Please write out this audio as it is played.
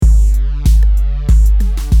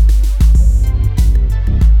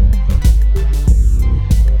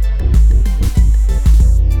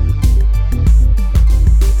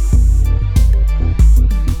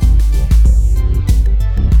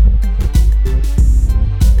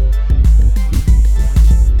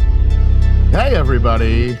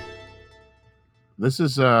everybody. This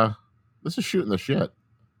is shooting the shit.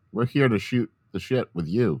 We're here to shoot the shit with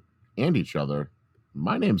you and each other.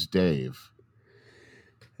 My name's Dave.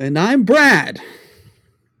 And I'm Brad.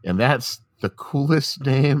 And that's the coolest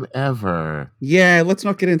name ever. Yeah, let's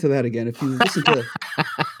not get into that again. If you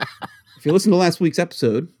listen to last week's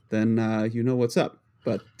episode, then you know what's up.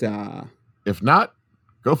 But if not,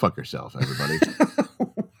 go fuck yourself, everybody.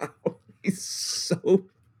 Wow, he's so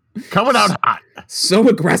coming out hot, so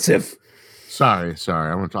aggressive. Sorry.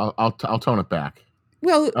 I'll tone it back.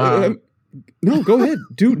 Well, no, go ahead.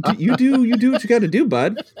 Do what you got to do,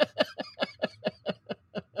 bud.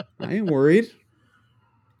 I ain't worried.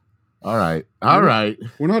 All right.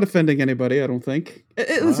 We're not offending anybody, I don't think.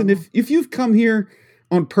 Listen, if you've come here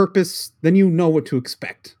on purpose, then you know what to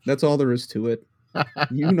expect. That's all there is to it.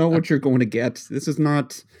 You know what you're going to get. This is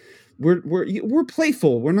not. We're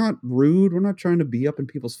playful. We're not rude. We're not trying to be up in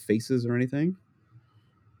people's faces or anything.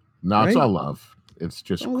 No, right? It's all love. It's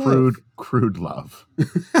just crude love. Crude love.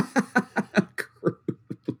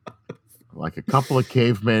 Like a couple of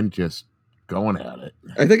cavemen just going at it.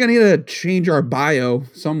 I think I need to change our bio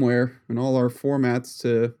somewhere in all our formats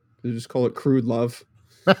to just call it crude love.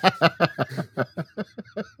 Shoot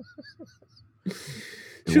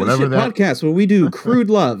the Shit podcast where we do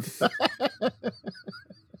crude love.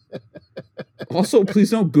 Also,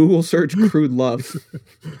 please don't Google search crude love.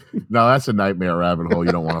 No, that's a nightmare rabbit hole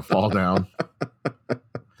you don't want to fall down.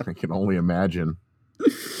 I can only imagine.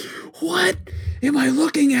 What am I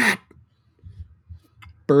looking at?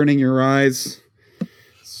 Burning your eyes.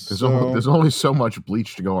 There's only so much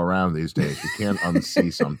bleach to go around these days. You can't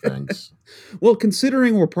unsee some things. Well,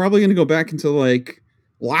 considering we're probably going to go back into like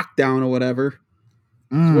lockdown or whatever,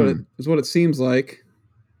 is what it seems like.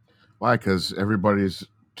 Why? Because everybody's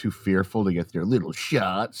too fearful to get their little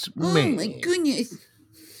shots. Oh my goodness!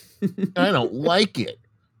 I don't like it.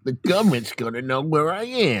 The government's going to know where I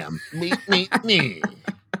am. Me.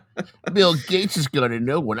 Bill Gates is going to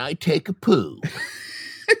know when I take a poo.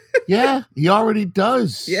 Yeah, he already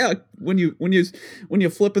does. Yeah, when you're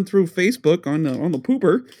flipping through Facebook on the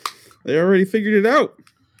pooper, they already figured it out.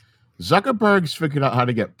 Zuckerberg's figured out how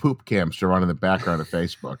to get poop cams to run in the background of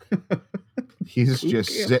Facebook. He's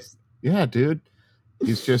just yeah, dude.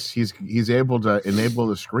 He's able to enable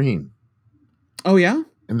the screen. Oh yeah?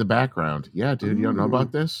 In the background. Yeah, dude. You don't know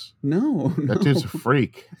about this? No. That dude's a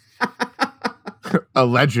freak.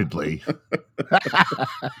 Allegedly.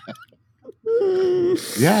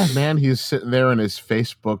 Yeah, man, he's sitting there in his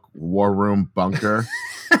Facebook war room bunker,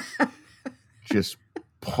 just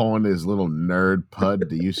pulling his little nerd pud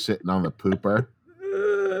to you sitting on the pooper.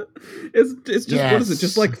 It's just yes. What is it?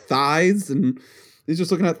 Just like thighs, and he's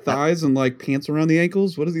just looking at thighs and like pants around the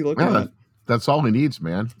ankles. What is he looking at? That's all he needs,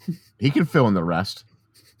 man. He can fill in the rest.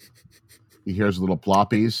 He hears little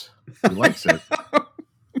ploppies. He likes it. Oh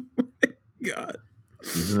my God.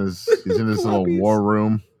 He's in his little war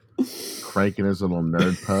room. Cranking his little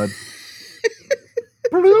nerd pud.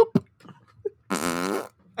 Bloop.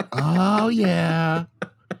 Oh, yeah.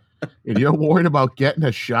 And you're worried about getting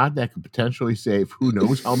a shot that could potentially save who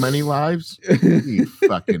knows how many lives? You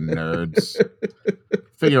fucking nerds.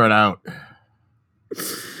 Figure it out.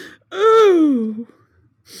 Oh,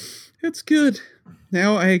 it's good.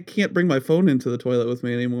 Now I can't bring my phone into the toilet with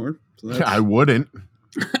me anymore. So I wouldn't.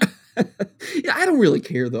 Yeah, I don't really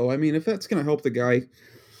care, though. I mean, if that's going to help the guy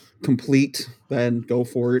complete, then go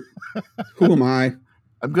for it. Who am I?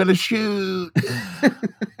 I'm gonna shoot. Do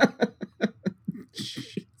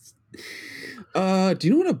you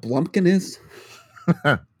know what a blumpkin is?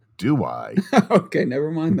 Do I? Okay,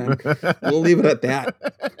 never mind then. We'll leave it at that.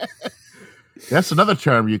 That's another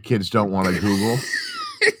term you kids don't want to Google.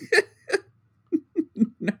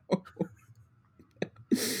 No.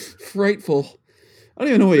 Frightful. I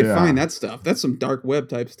don't even know where you find that stuff. That's some dark web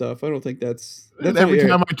type stuff. I don't think that's every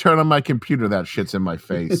time I turn on my computer, that shit's in my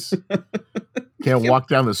face. Can't walk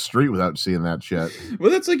down the street without seeing that shit. Well,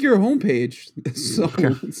 that's like your homepage. So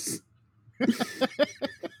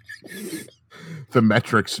the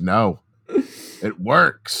metrics know. It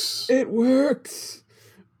works. It works.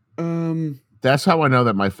 That's how I know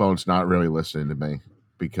that my phone's not really listening to me,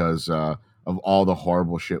 because of all the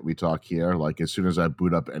horrible shit we talk here. Like, as soon as I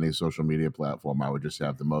boot up any social media platform, I would just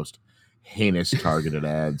have the most heinous targeted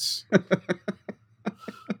ads.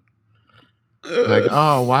 Like,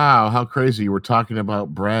 oh, wow, how crazy. You were talking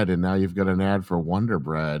about bread, and now you've got an ad for Wonder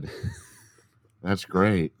Bread. That's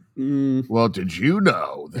great. Well, did you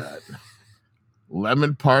know that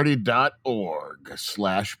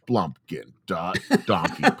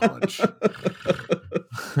lemonparty.org/Blumpkin.donkey punch?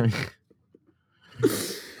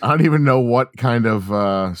 I don't even know what kind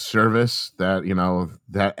of service that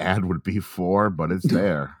that ad would be for, but it's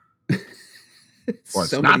there. Or it's not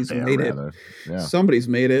Somebody's there, made rather. it. Yeah. Somebody's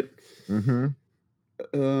made it. Mm-hmm.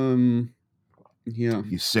 Yeah.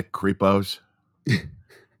 You sick creepos.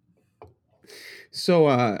 So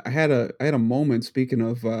I had a moment, speaking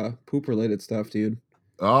of poop related stuff, dude.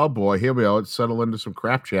 Oh boy, here we go. Let's settle into some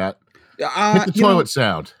crap chat. Hit the You toilet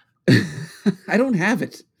sound. I don't have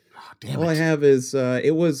it. Oh, damn All it. I have is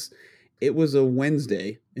it was a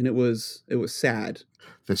Wednesday, and it was sad.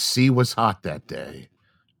 The sea was hot that day.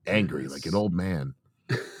 Angry like an Yes. old man.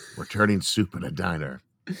 Returning soup in a diner.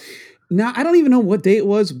 Now, I don't even know what day it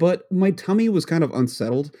was, but my tummy was kind of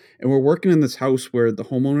unsettled, and we're working in this house where the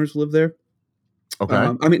homeowners live there. Okay.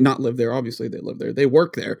 I mean, not live there. Obviously, they live there. They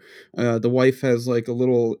work there. The wife has like a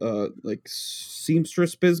little like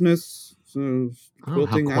seamstress business,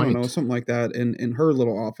 quilting. I don't know, quaint. something like that. In her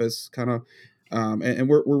little office, kind of. And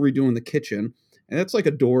we're redoing the kitchen, and that's like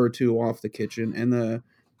a door or two off the kitchen. And the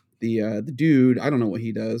dude, I don't know what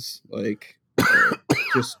he does. Like,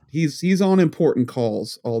 just he's on important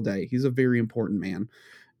calls all day. He's a very important man,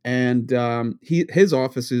 and his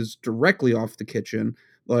office is directly off the kitchen.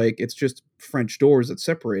 Like, it's just French doors that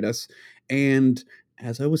separate us. And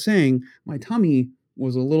as I was saying, my tummy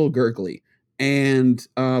was a little gurgly, and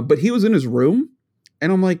but he was in his room,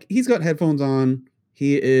 and I'm like, he's got headphones on.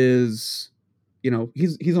 He is,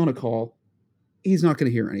 he's on a call. He's not going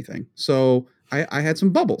to hear anything. So I had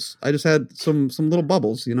some bubbles. I just had some little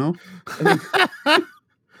bubbles, I mean,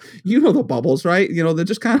 you know the bubbles, right? They're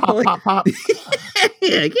just kind of Pop, like pop, pop.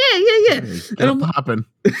 yeah. Get And I'm popping.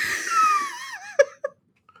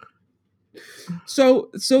 So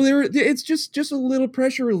it's just a little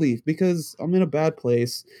pressure relief because I'm in a bad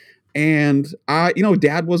place, and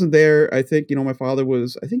Dad wasn't there. I think my father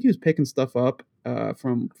was. I think he was picking stuff up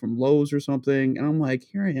from Lowe's or something, and I'm like,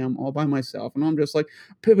 here I am all by myself, and I'm just like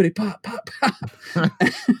pippity pop pop pop.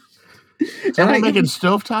 Someone making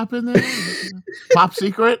stovetop in there? Pop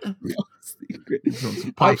secret?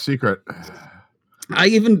 Pop secret. I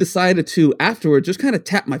even decided to afterward just kind of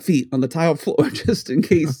tap my feet on the tile floor just in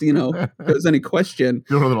case, there's any question.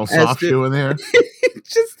 Doing a little soft shoe in there.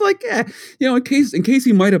 Just like, in case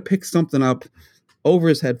he might have picked something up over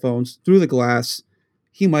his headphones through the glass.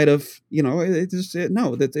 He might have, it's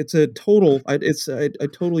a total. I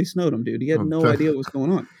totally snowed him, dude. He had no idea what was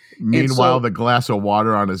going on. Meanwhile, the glass of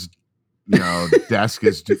water on his desk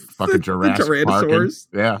is fucking Jurassic Tyrannosaurus.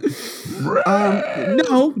 Yeah.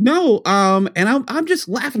 No. And I'm just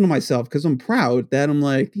laughing to myself because I'm proud that I'm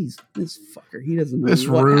like, this fucker. He doesn't know this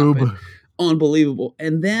what rube. happened. Unbelievable.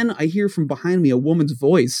 And then I hear from behind me a woman's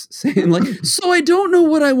voice saying, like, so I don't know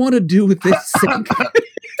what I want to do with this sink.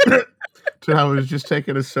 So I was just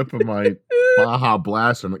taking a sip of my Baja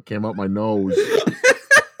Blast and it came out my nose.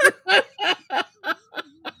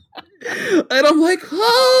 And I'm like,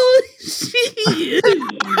 holy shit.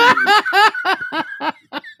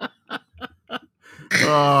 Oh,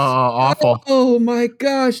 awful. Oh my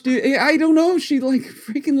gosh, dude. I don't know. She like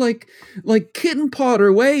freaking like kitten pawed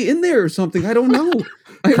her way in there or something. I don't know.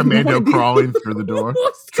 Commando crawling through the door,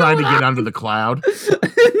 trying to get under the cloud.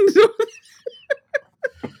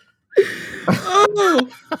 Oh,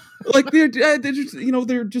 like they're just,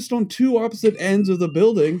 they're just on two opposite ends of the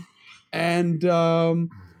building. And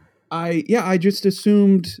I just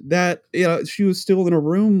assumed that she was still in a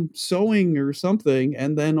room sewing or something,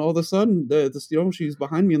 and then all of a sudden, she's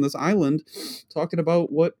behind me on this island, talking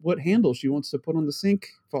about what handle she wants to put on the sink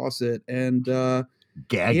faucet, and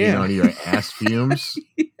gagging on your ass fumes.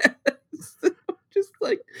 Yes. Just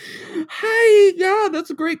like, hey, yeah, that's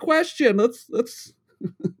a great question. Let's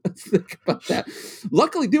think about that.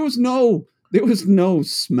 Luckily, there was no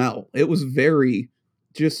smell. It was very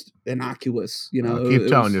just innocuous, Keep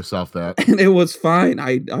telling yourself that. And it was fine.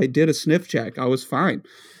 I did a sniff check. I was fine.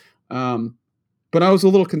 But I was a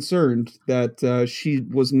little concerned that she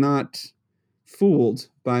was not fooled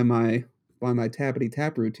by my tappity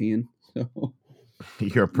tap routine. So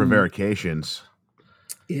your prevarications.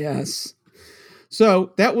 Yes.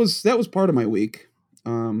 So that was part of my week.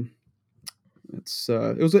 It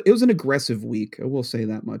was an aggressive week. I will say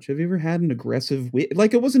that much. Have you ever had an aggressive week?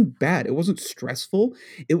 Like, it wasn't bad. It wasn't stressful.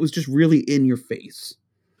 It was just really in your face.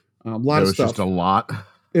 A lot of stuff. It was just a lot.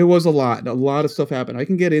 It was a lot. A lot of stuff happened. I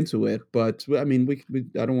can get into it, but I mean,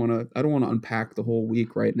 I don't want to unpack the whole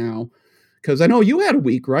week right now because I know you had a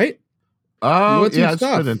week, right? Oh, yeah. It's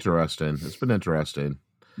been interesting.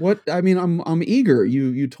 What? I mean, I'm eager.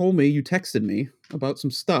 You told me, you texted me about some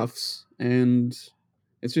stuffs, and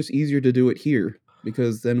it's just easier to do it here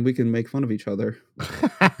because then we can make fun of each other.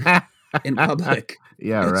 in public.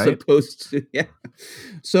 Yeah, As right. opposed to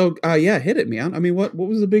So yeah, hit it, man. I mean, what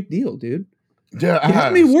was the big deal, dude? Yeah. You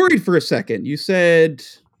had me worried for a second. You said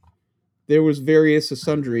there was various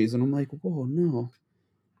sundries, and I'm like, whoa, no.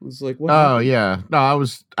 I was like, what Oh happened? yeah. No,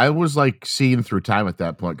 I was like seeing through time at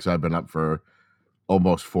that point because I've been up for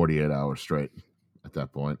almost 48 hours straight at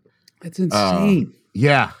that point. That's insane.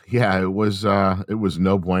 Yeah, it was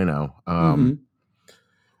no bueno. Mm-hmm.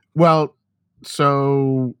 Well,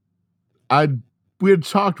 so I we had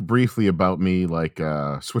talked briefly about me like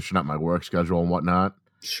switching up my work schedule and whatnot.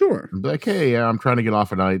 Sure. And be like, hey, yeah, I'm trying to get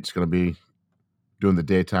off at night. It's gonna be doing the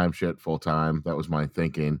daytime shit full time. That was my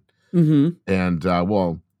thinking. Mm-hmm. And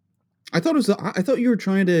well, I thought you were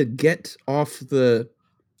trying to get off I the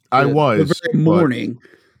was, very but morning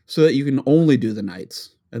so that you can only do the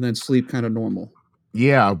nights and then sleep kind of normal.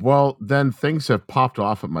 yeah, well, then things have popped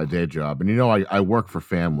off at my day job, and I work for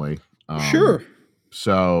family. Sure.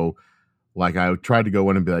 So like I tried to go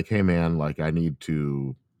in and be like, hey man, like I need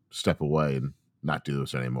to step away and not do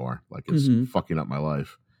this anymore. Like it's Mm-hmm. fucking up my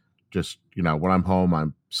life. Just when I'm home,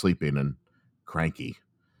 I'm sleeping and cranky,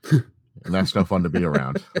 and that's no fun to be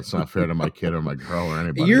around. It's not fair to my kid or my girl or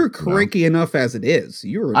anybody. You're cranky enough as it is.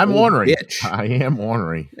 You're an I'm old ornery. bitch. I am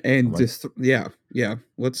ornery. And Like, just yeah.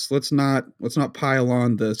 Let's not pile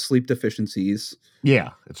on the sleep deficiencies.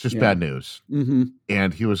 yeah, it's just Yeah. bad news. Mm-hmm.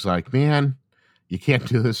 And he was like, man, you can't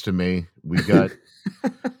do this to me.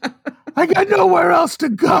 I got nowhere else to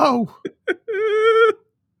go.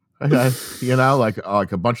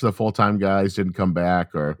 Like a bunch of the full-time guys didn't come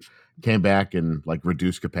back or came back in like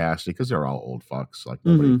reduced capacity because they're all old fucks. Like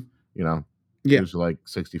nobody, Yeah. who's like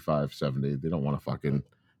 65, 70. They don't want to fucking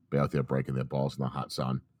be out there breaking their balls in the hot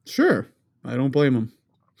sun. Sure. I don't blame them.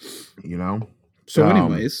 So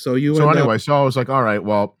anyways, so I was like, all right,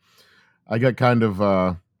 well, I got kind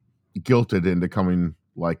of guilted into coming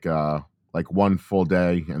like one full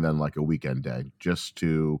day and then like a weekend day just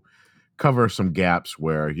to cover some gaps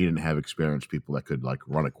where he didn't have experienced people that could like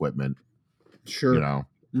run equipment, sure.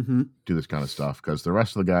 Do this kind of stuff. Because the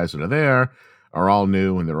rest of the guys that are there are all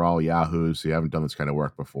new and they're all yahoos. They haven't done this kind of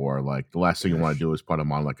work before. Like the last thing you want to do is put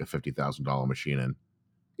them on like a $50,000 machine and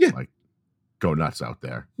like go nuts out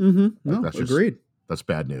there. Mm-hmm. Like, No, agreed. That's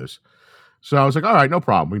bad news. So I was like, all right, no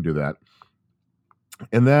problem. We can do that.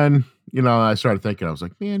 And then, I started thinking, I was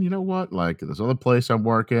like, man, you know what? Like this other place I'm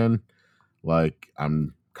working, like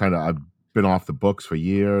I've been off the books for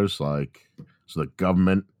years. Like, so the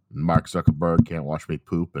government, Mark Zuckerberg can't watch me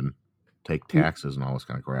poop and take taxes and all this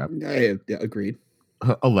kind of crap. Yeah, agreed.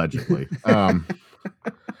 Allegedly.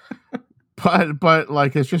 But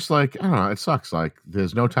like, it's just like, I don't know. It sucks. Like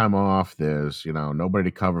there's no time off. There's, nobody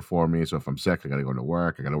to cover for me. So if I'm sick, I got to go to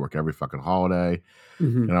work. I got to work every fucking holiday,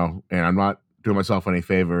 and I'm not doing myself any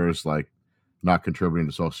favors, like not contributing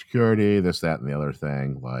to Social Security, this, that, and the other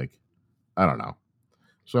thing. Like, I don't know.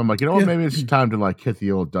 So I'm like, what? Maybe it's time to like hit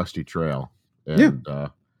the old dusty trail and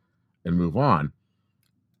move on.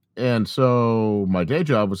 And so my day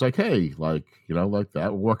job was like, hey, like, like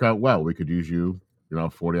that would work out well. We could use you,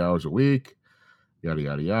 40 hours a week, yada,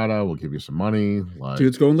 yada, yada. We'll give you some money. Like,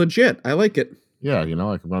 dude's going legit. I like it. Yeah.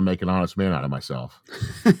 Like I'm going to make an honest man out of myself.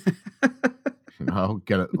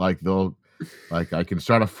 Get it. Like I can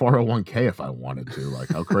start a 401k if I wanted to. Like,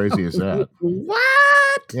 how crazy is that?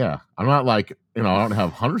 What? Yeah. I'm not like, I don't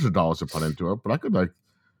have hundreds of dollars to put into it, but I could like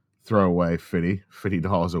throw away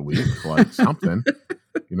 $50 a week, like something,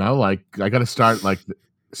 like I got to start like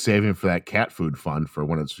saving for that cat food fund for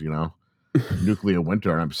when it's, nuclear winter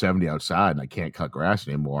and I'm 70 outside and I can't cut grass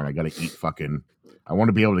anymore. And I got to eat I want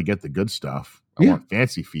to be able to get the good stuff. I want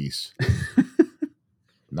Fancy Feast,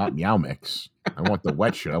 not Meow Mix. I want the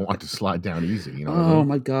wet shit. I want to slide down easy. Oh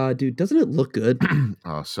my God, dude. Doesn't it look good?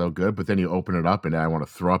 Oh, so good. But then you open it up and I want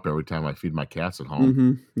to throw up every time I feed my cats at home.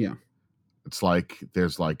 Mm-hmm. Yeah. It's like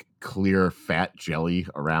there's like clear fat jelly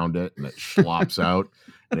around it and it slops out.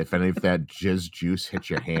 And if any of that jizz juice hits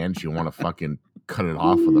your hands, you want to fucking cut it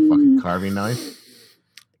off with a fucking carving knife.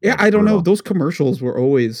 Yeah, I don't know. Those commercials were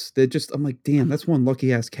always, I'm like, damn, that's one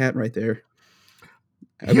lucky ass cat right there.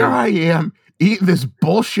 Here I am eating this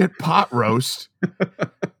bullshit pot roast.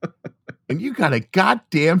 And you got a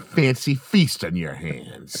goddamn Fancy Feast on your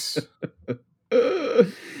hands.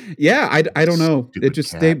 Yeah, I don't know. Stupid It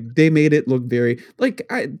just cat. they made it look very like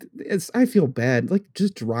I feel bad. Like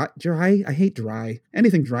just dry. I hate dry.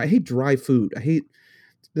 Anything dry. I hate dry food. I hate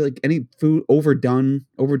like any food overdone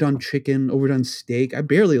chicken, overdone steak. I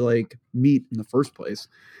barely like meat in the first place.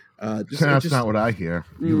 That's not what I hear.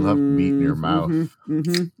 You love meat in your mouth.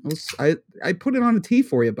 I put it on a tea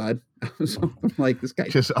for you, bud. So I'm like, this guy.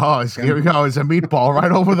 Just here we go. It's a meatball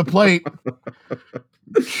right over the plate.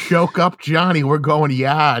 Choke up, Johnny. We're going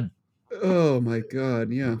yard. Oh my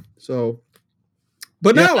God, yeah. So,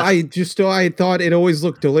 but no, I thought it always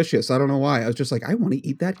looked delicious. I don't know why. I was just like, I want to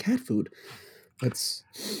eat that cat food.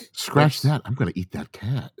 Scratch that. I'm gonna eat that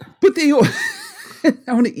cat. But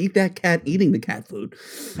I want to eat that cat eating the cat food.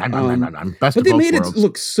 But they made it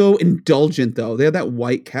look so indulgent, though. They had that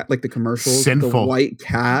white cat, like the commercials. Sinful. The white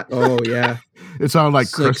cat. Oh, yeah. It's on like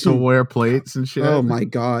crystalware plates and shit. Oh, my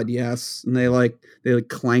God, yes. And they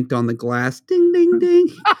clanked on the glass. Ding, ding, ding.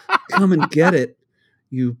 Come and get it,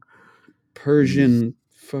 you Persian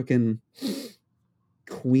fucking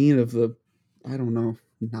queen of the, I don't know,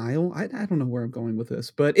 Nile. I don't know where I'm going with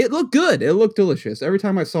this, but it looked good. It looked delicious. Every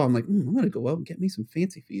time I saw it, I'm like, I'm gonna go out and get me some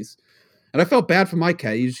fancy fees. And I felt bad for my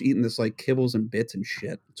cat. He's just eating this like kibbles and bits and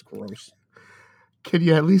shit. It's gross. Can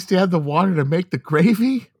you at least add the water to make the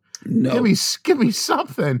gravy? No. Give me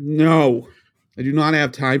something. No. I do not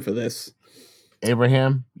have time for this.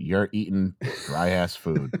 Abraham, you're eating dry ass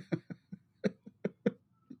food.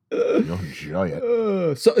 You'll enjoy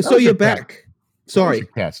it. So you're back. Sorry. That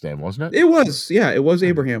was your cat's name, wasn't it? It was. Yeah, it was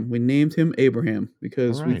Abraham. We named him Abraham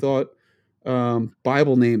because we thought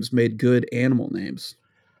Bible names made good animal names.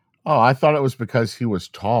 Oh, I thought it was because he was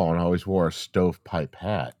tall and always wore a stovepipe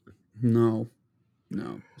hat. No.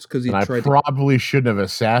 It's because he tried. I probably shouldn't have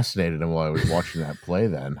assassinated him while I was watching that play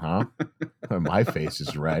then, huh? My face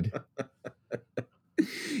is red.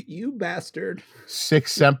 You bastard. Sic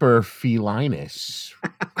semper felinus.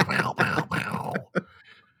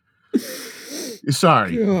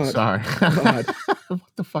 Sorry. God. What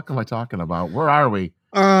the fuck am I talking about? Where are we?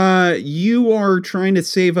 You are trying to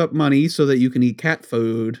save up money so that you can eat cat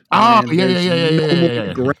food. Oh,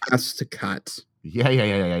 yeah. Grass to cut. Yeah.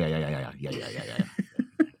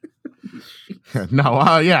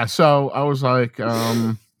 No, yeah. So I was like,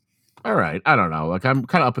 all right, I don't know. Like, I'm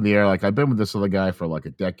kind of up in the air. Like, I've been with this other guy for like a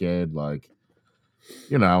decade. Like,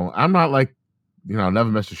 I'm not like, never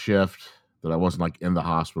missed a shift that I wasn't like in the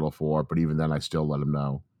hospital for. But even then, I still let him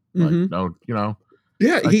know. Like, no,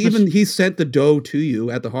 Yeah, like he sent the dough to you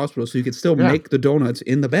at the hospital, so you could still make the donuts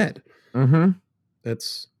in the bed. Mm-hmm.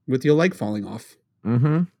 That's with your leg falling off.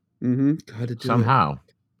 Mm-hmm. Got to do somehow.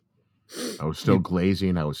 I was still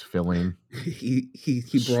glazing. I was filling. He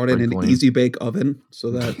brought in an easy bake oven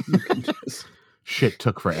so that you can just shit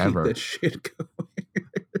took forever. That shit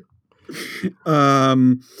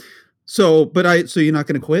going. So you're not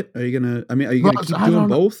going to quit? Are you going to keep doing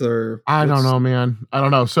both or? I don't know, man. I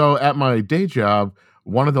don't know. So at my day job,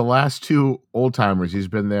 one of the last two old timers, he's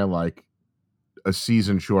been there like a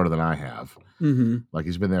season shorter than I have. Mm-hmm. Like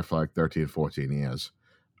he's been there for like 13, 14 years.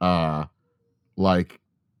 Like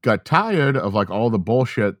got tired of like all the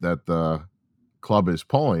bullshit that the club is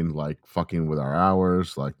pulling, like fucking with our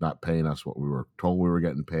hours, like not paying us what we were told we were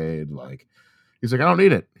getting paid. Like he's like, I don't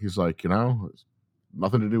need it. He's like, it's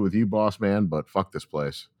nothing to do with you, boss man, but fuck this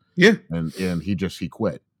place. Yeah. And he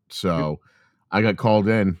quit. So I got called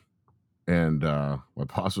in and my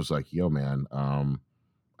boss was like, yo man,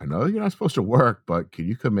 I know you're not supposed to work, but can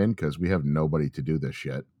you come in? Cause we have nobody to do this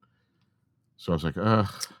shit. So I was like, all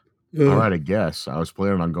right, I guess. I was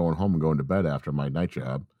planning on going home and going to bed after my night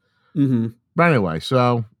job. Mm-hmm. But anyway,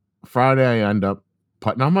 so Friday I end up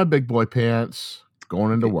putting on my big boy pants,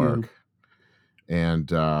 going into work. And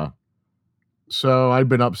so I'd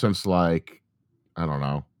been up since like, I don't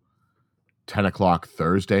know, 10 o'clock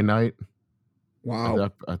Thursday night.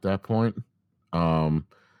 Wow. At that point.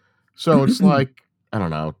 So it's like, I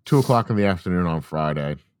don't know, 2 o'clock in the afternoon on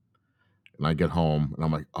Friday. And I get home and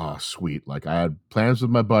I'm like, oh, sweet. Like I had plans with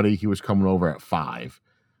my buddy. He was coming over at 5.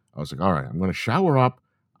 I was like, all right, I'm going to shower up.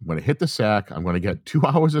 I'm going to hit the sack. I'm going to get 2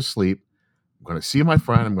 hours of sleep. I'm going to see my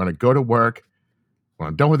friend. I'm going to go to work. When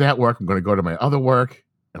I'm done with that work, I'm going to go to my other work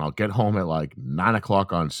and I'll get home at like 9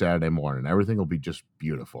 o'clock on Saturday morning. Everything will be just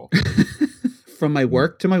beautiful. From my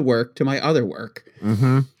work to my work to my other work.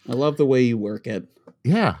 Mm-hmm. I love the way you work it.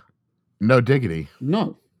 Yeah. No diggity.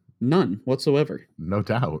 No, none whatsoever. No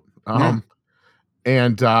doubt.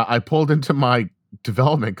 And I pulled into my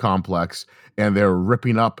development complex and they're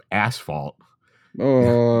ripping up asphalt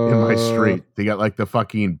in my street. They got like the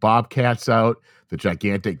fucking bobcats out, the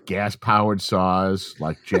gigantic gas powered saws,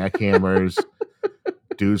 like jackhammers,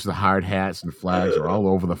 dudes with the hard hats and flags are all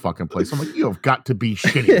over the fucking place. I'm like, you have got to be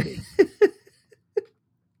shitting me.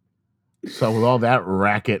 So with all that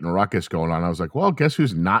racket and ruckus going on, I was like, well, guess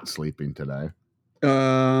who's not sleeping today?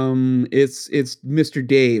 It's Mr.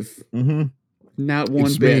 Dave. Mm-hmm. Not one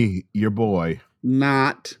it's bit. Me, your boy.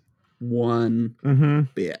 Not one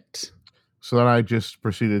bit. So then I just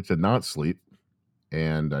proceeded to not sleep.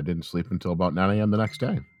 and I didn't sleep until about 9 a.m. the next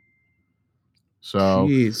day.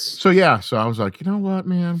 Jeez. So yeah, so I was like, you know what,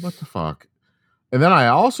 man, what the fuck? And then I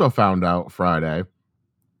also found out Friday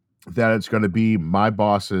that it's going to be my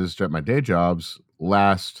boss's at my day job's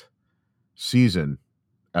last season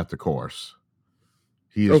at the course.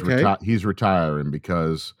 He's retiring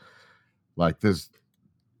because like there's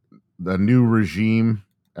the new regime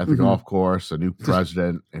at the golf course, a new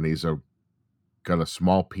president, and he's got a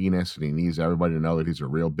small penis, and he needs everybody to know that he's a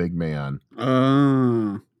real big man.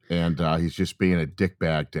 And he's just being a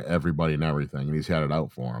dickbag to everybody and everything, and he's had it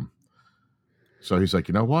out for him. So he's like,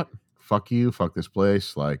 you know what? Fuck you. Fuck this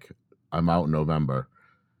place. Like, I'm out in November.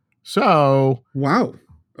 So. Wow.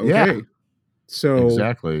 Okay. Yeah. So.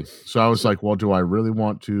 Exactly. So I was like, well, do I really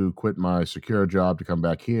want to quit my secure job to come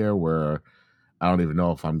back here where I don't even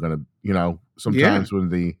know if I'm going to, sometimes when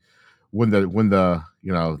the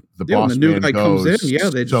boss new man guy goes, comes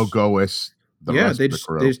in, they so goes. They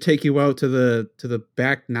just take you out to the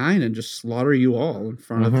back nine and just slaughter you all in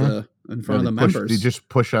front of the members. They just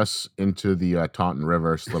push us into the Taunton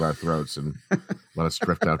River, slit our throats, and let us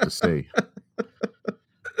drift out to sea.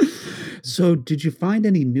 So, did you find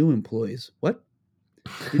any new employees? What?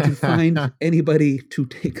 Did you find anybody to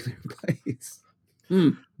take their place?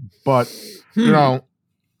 But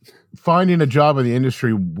finding a job in the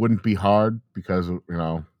industry wouldn't be hard because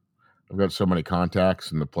I've got so many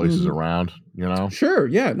contacts and the places around, Sure.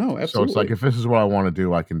 Yeah, no, absolutely. So it's like, if this is what I want to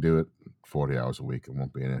do, I can do it 40 hours a week. It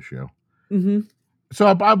won't be an issue. So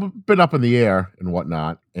I've been up in the air and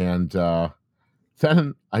whatnot. And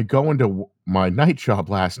then I go into my night job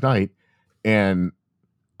last night and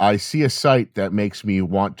I see a site that makes me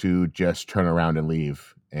want to just turn around and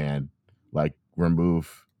leave and like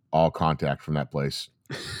remove all contact from that place.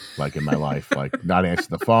 Like in my life, like not answer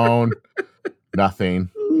the phone, nothing.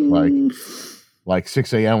 Like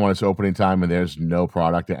 6 a.m. when it's opening time and there's no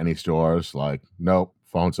product at any stores. Like, nope,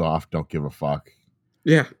 phone's off. Don't give a fuck.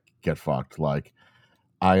 Yeah, get fucked. Like,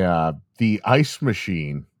 the ice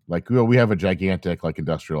machine. Like, we have a gigantic like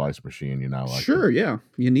industrial ice machine. Like, sure, yeah,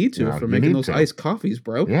 you need to for making those iced coffees,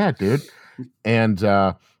 bro. Yeah, dude. And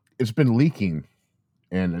it's been leaking,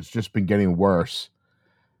 and it's just been getting worse.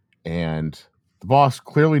 And the boss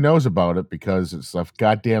clearly knows about it because it's a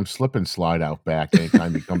goddamn slip and slide out back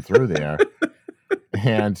anytime you come through there.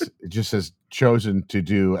 And it just has chosen to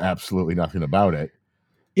do absolutely nothing about it.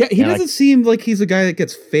 Yeah, he doesn't seem like he's a guy that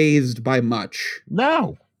gets phased by much.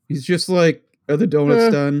 No. He's just like, are the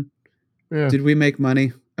donuts done? Yeah. Did we make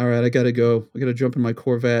money? All right, I got to go. I got to jump in my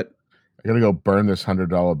Corvette. I got to go burn this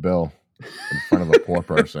 $100 bill in front of a poor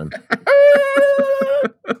person.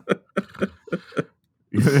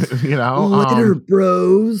 Later,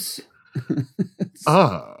 bros.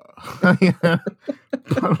 But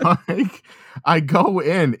like, I go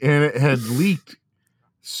in and it had leaked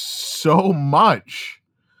so much.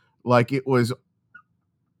 Like, it was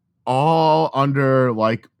all under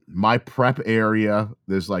like my prep area.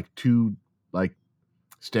 There's like 2 like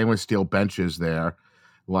stainless steel benches there,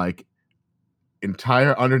 like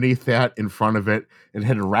entire underneath that, in front of it. It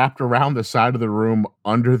had wrapped around the side of the room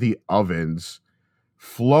under the ovens,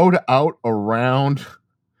 flowed out around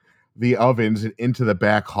the ovens and into the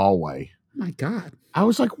back hallway. My God. I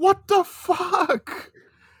was like, what the fuck?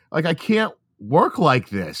 Like, I can't work like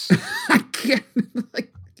this. I can't.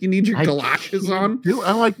 Like, you need your galoshes on?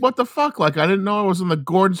 I'm like, what the fuck? Like, I didn't know I was on the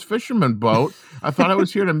Gordon's Fisherman boat. I thought I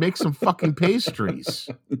was here to make some fucking pastries.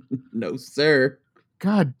 No, sir.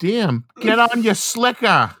 God damn. Get on your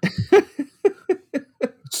slicker.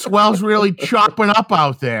 Swell's really chopping up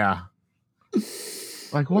out there.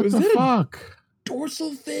 Like, what the fuck?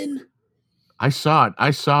 Dorsal fin? I saw it.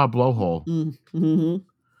 I saw a blowhole. Mm-hmm.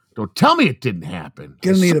 Don't tell me it didn't happen.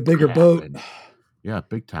 Gonna need a bigger boat. Yeah,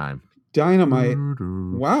 big time. Dynamite.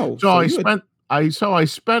 Wow. So I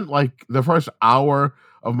spent like the first hour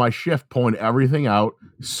of my shift pulling everything out,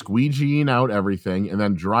 squeegeeing out everything, and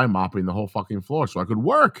then dry mopping the whole fucking floor so I could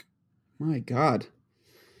work. My God.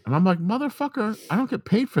 And I'm like, motherfucker, I don't get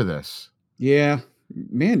paid for this. Yeah.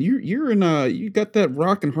 Man, you're in you got that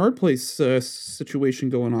rock and hard place situation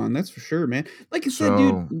going on. That's for sure, man. Like you said,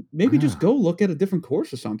 dude, maybe just go look at a different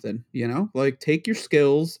course or something, like take your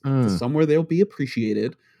skills to somewhere they'll be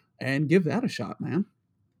appreciated and give that a shot, man.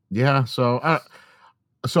 Yeah. So I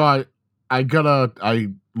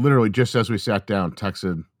literally, just as we sat down,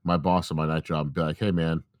 texted my boss on my night job and be like, hey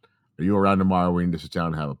man, are you around tomorrow? We need to sit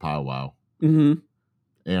down and have a powwow. Mm-hmm.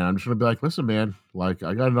 And I'm just going to be like, listen, man, like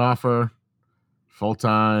I got an offer. Full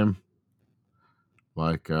time,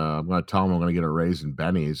 like I'm going to tell him I'm going to get a raise in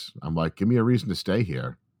Benny's. I'm like, give me a reason to stay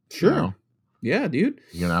here. Sure. Yeah, dude.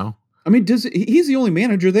 I mean, he's the only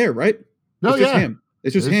manager there, right? No, it's just him.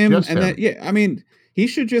 It's just It's him, just and him. then I mean, he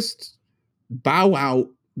should just bow out,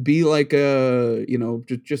 be like a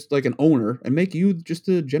just like an owner, and make you just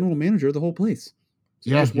the general manager of the whole place.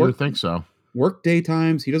 So Yeah, just you would think so. work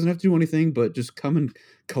daytimes. He doesn't have to do anything, but just come and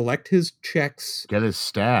collect his checks, Get his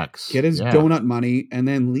stacks. get his Yeah. donut money, and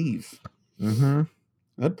then leave. Mm-hmm.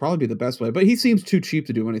 That'd probably be the best way. But he seems too cheap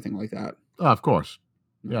to do anything like that. Oh, of course.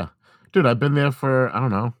 Yeah. Dude, I've been there for, I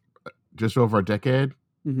don't know, just over a decade.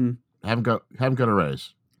 Mm-hmm. Haven't got a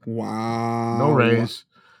raise. Wow. No raise.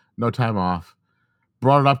 No time off.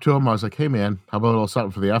 Brought it up to him. I was like, hey, man, how about a little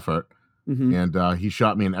something for the effort? Mm-hmm. And he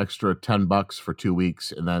shot me an extra $10 for 2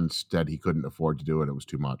 weeks, and then said he couldn't afford to do it. It was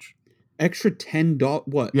too much. Extra $10.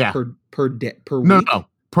 What? Yeah. Per day per No, week? no,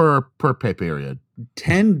 per pay period.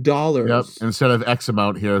 $10. Yep. Instead of X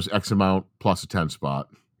amount, here's X amount plus a 10 spot.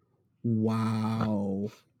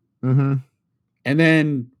 Wow. Mm-hmm. And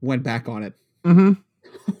then went back on it. Mm-hmm.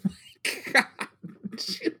 Oh my god.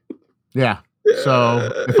 Yeah.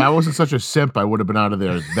 So if I wasn't such a simp, I would have been out of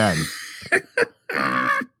there then.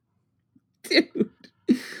 Dude.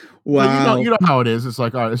 Wow. But you know how it is. It's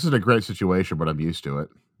like, all right, this is a great situation, but I'm used to it.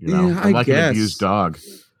 You know, Yeah, I'm like guess. an abused dog.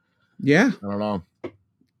 Yeah. I don't know.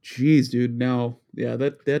 Jeez, dude. No. Yeah,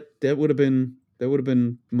 that would have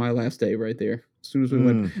been my last day right there. As soon as we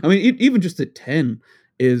went. I mean, even just a 10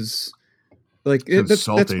 is like It's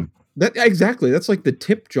insulting. That exactly. That's like the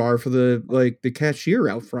tip jar for the cashier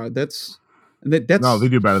out front. That's No, they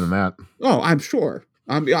do better than that. Oh, I'm sure.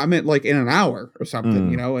 I meant like in an hour or something,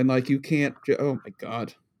 you know, and like you can't. Oh my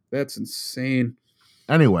god, that's insane.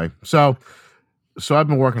 Anyway, so I've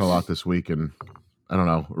been working a lot this week, and I don't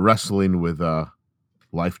know, wrestling with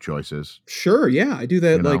life choices. Sure, yeah, I do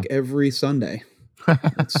that like know? every Sunday.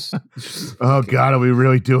 Oh god, are we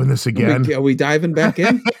really doing this again? Are we diving back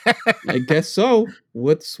in? I guess so.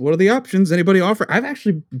 What are the options? Anybody offer? I've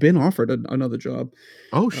actually been offered another job.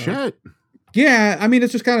 Oh shit. Yeah, I mean,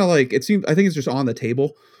 it's just kind of like it seems. I think it's just on the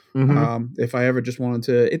table. Mm-hmm. If I ever just wanted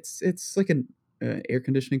to, it's like an air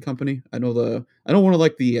conditioning company. I don't want to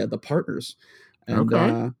like the partners. And,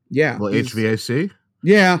 okay. Yeah. Well, HVAC.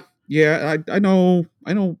 Yeah. I know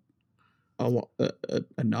a lot,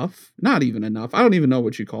 enough. Not even enough. I don't even know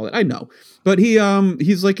what you call it. I know, but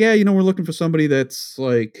he's like, yeah, we're looking for somebody that's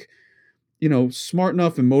like, smart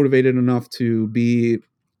enough and motivated enough to be,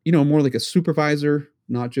 more like a supervisor.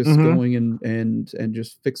 Not just going and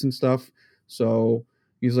just fixing stuff. So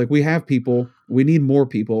he's like, we have people, we need more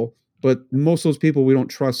people, but most of those people we don't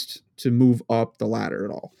trust to move up the ladder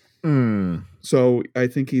at all. So I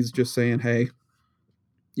think he's just saying, hey,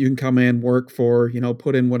 you can come in, work for,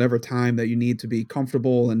 put in whatever time that you need to be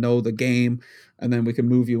comfortable and know the game, and then we can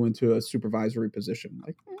move you into a supervisory position.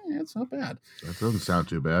 Like, it's not bad. That doesn't sound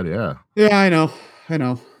too bad, yeah. Yeah, I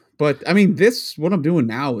know. But I mean, what I'm doing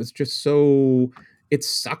now is just so... It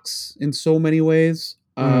sucks in so many ways,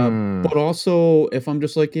 but also if I'm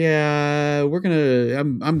just like, yeah,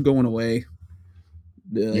 I'm going away,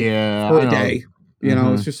 for a day,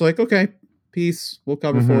 it's just like, okay, peace, we'll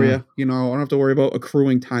cover for you. I don't have to worry about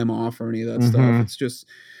accruing time off or any of that stuff. It's just,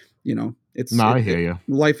 it's. No, I hear you.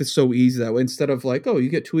 Life is so easy that way. Instead of like, oh, you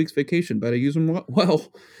get 2 weeks vacation, better use them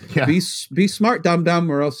well. Yeah. Be smart, dumb,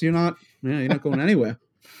 or else you're not going anywhere.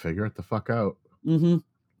 Figure it the fuck out. Mm-hmm.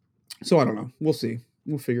 So I don't know. We'll see.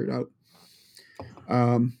 We'll figure it out.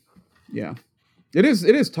 Yeah, it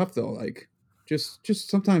is tough though. Like just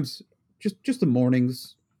sometimes just the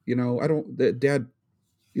mornings, I don't, dad,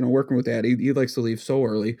 working with dad, he likes to leave so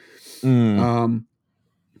early. So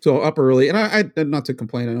up early, and I not to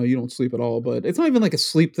complain. I know you don't sleep at all, but it's not even like a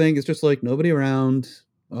sleep thing. It's just like nobody around,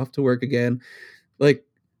 off to work again. Like,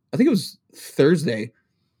 I think it was Thursday.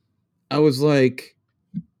 I was like,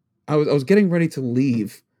 I was getting ready to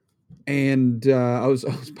leave. And I was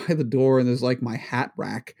by the door, and there's like my hat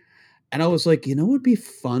rack, and I was like, what would be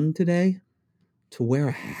fun today? To wear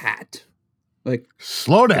a hat. Like,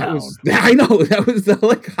 slow down. I know, that was the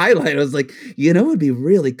like highlight. I was like, it'd be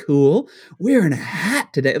really cool wearing a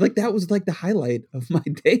hat today. Like, that was like the highlight of my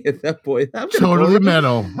day at that point. Totally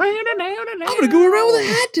metal. I'm gonna go around with a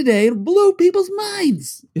hat today and blow people's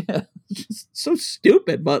minds. Yeah, just so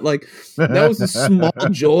stupid, but like that was a small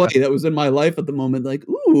joy that was in my life at the moment. Like,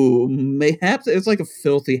 ooh, mayhaps it's like a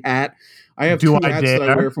filthy hat. I have 2 hats that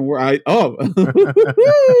I wear from where I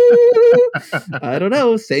don't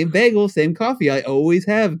know. Same bagel, same coffee. I always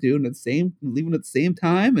have, doing the same, leaving at the same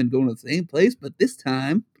time and going to the same place. But this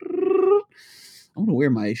time, I'm gonna wear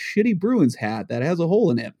my shitty Bruins hat that has a hole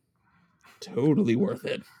in it. Totally worth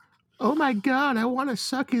it. Oh my god, I want to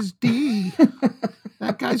suck his D.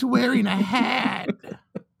 That guy's wearing a hat.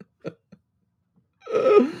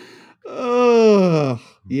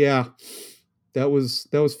 Yeah. that was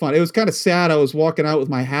fun. It was kind of sad. I was walking out with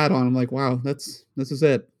my hat on. I'm like, wow, this is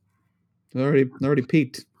it. I already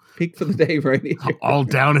peaked for the day right here. All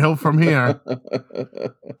downhill from here.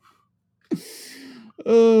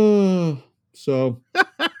 So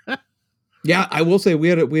yeah, I will say we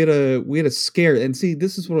had a scare. And see,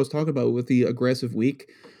 this is what I was talking about with the aggressive week.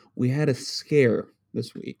 We had a scare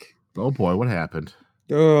this week. Oh boy, what happened?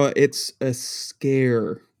 Oh, it's a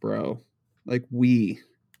scare, bro. Like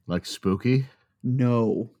spooky?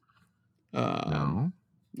 No. No.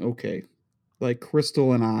 Okay. Like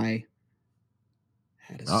Crystal and I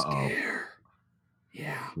had a scare.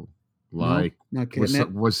 Yeah. Like no, not getting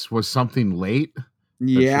it. Was something late?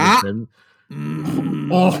 Yeah.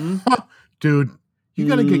 Mm-hmm. Oh, dude, you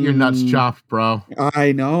gotta get your nuts chopped, bro.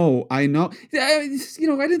 I know. I didn't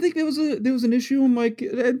think there was an issue. I'm like,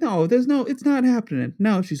 no, it's not happening.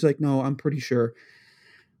 No, she's like, no, I'm pretty sure.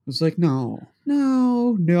 I was like, no,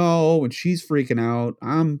 and she's freaking out.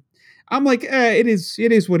 I'm like, it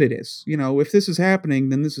is what it is. If this is happening,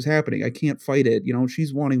 then this is happening. I can't fight it.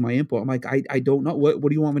 She's wanting my input. I'm like, I don't know. What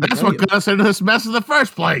do you want me to tell you? That's what got us into this mess in the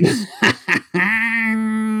first place.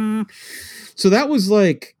 So that was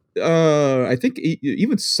like, I think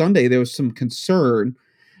even Sunday there was some concern.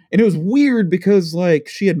 And it was weird because like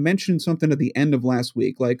she had mentioned something at the end of last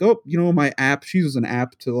week, like, oh, my app, she uses an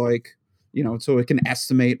app to like, so it can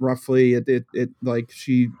estimate roughly it like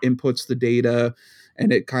she inputs the data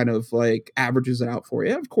and it kind of like averages it out for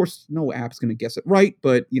you. Of course, no app's going to guess it right,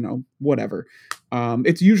 but whatever.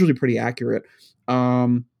 It's usually pretty accurate.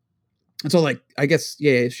 And so like, I guess,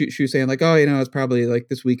 yeah, she was saying like, oh, it's probably like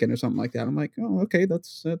this weekend or something like that. I'm like, oh, okay,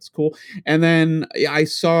 that's cool. And then I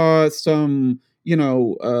saw some,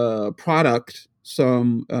 product,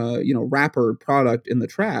 some, wrapper product in the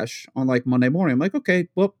trash on like Monday morning. I'm like, okay,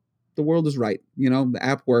 well, the world is right. The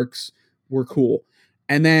app works. We're cool.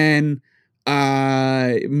 And then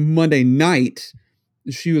Monday night,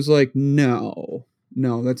 she was like, no,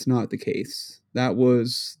 that's not the case. That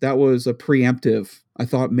was a preemptive. I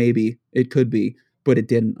thought maybe it could be, but it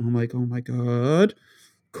didn't. I'm like, oh my God,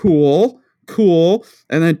 cool.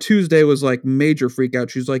 And then Tuesday was like major freak out.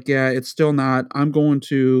 She's like, yeah, it's still not. I'm going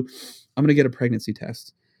to get a pregnancy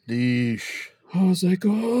test. Yeesh. I was like,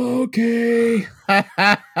 oh, okay.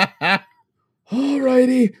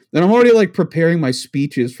 Alrighty. Then I'm already like preparing my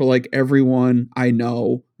speeches for like everyone I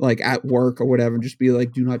know, like at work or whatever, and just be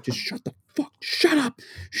like, do not just shut up.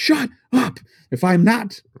 If I'm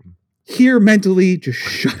not here mentally, just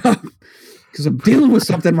shut up. Because I'm dealing with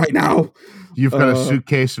something right now. You've got a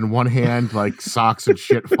suitcase in one hand, like socks and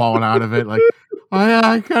shit falling out of it. Like, oh yeah,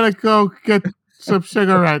 I gotta go get some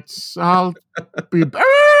cigarettes. I'll be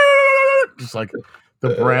just like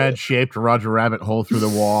the Brad-shaped Roger Rabbit hole through the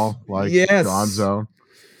wall, like yes. Gonzo.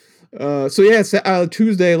 So yeah,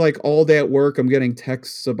 Tuesday, like all day at work, I'm getting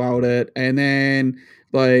texts about it, and then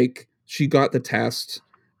like she got the test,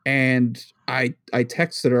 and I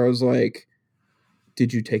texted her. I was like,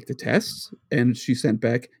 did you take the test? And she sent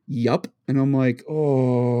back, yup. And I'm like,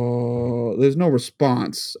 oh, there's no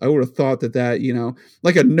response. I would have thought that,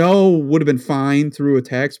 like a no would have been fine through a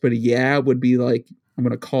text, but a yeah would be like, I'm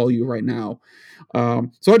going to call you right now.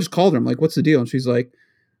 So I just called her. I'm like, what's the deal? And she's like,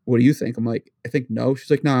 what do you think? I'm like, I think no. She's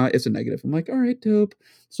like, nah, it's a negative. I'm like, all right, dope.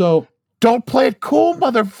 So don't play it cool,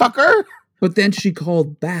 motherfucker. But then she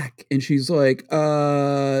called back and she's like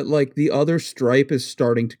the other stripe is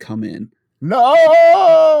starting to come in.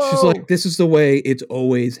 No! She's like, this is the way it's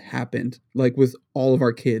always happened. Like with all of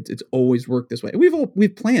our kids, it's always worked this way.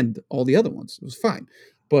 We've planned all the other ones. It was fine.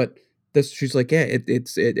 But she's like, yeah,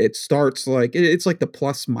 it starts like it's like the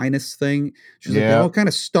plus minus thing. She's like, they all kind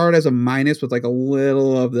of start as a minus with like a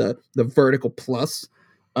little of the vertical plus,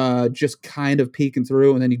 just kind of peeking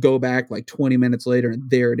through, and then you go back like 20 minutes later, and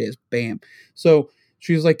there it is, bam. So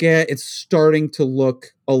she's like, yeah, it's starting to look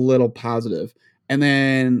a little positive. And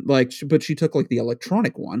then like, but she took like the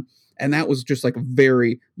electronic one, and that was just like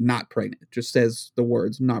very not pregnant. It just says the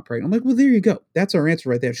words not pregnant. I'm like, well, there you go. That's our answer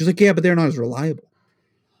right there. She's like, yeah, but they're not as reliable.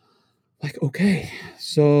 Like, okay,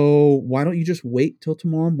 so why don't you just wait till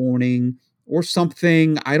tomorrow morning or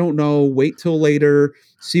something? I don't know. Wait till later.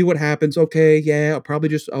 See what happens. Okay, yeah,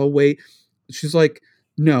 I'll wait. She's like,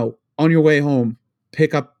 no, on your way home,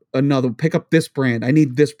 pick up this brand. I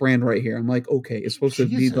need this brand right here. I'm like, okay, it's supposed to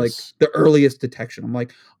be like the earliest detection. I'm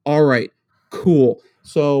like, all right, cool.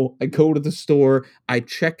 So I go to the store, I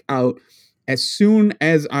check out. As soon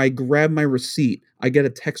as I grab my receipt, I get a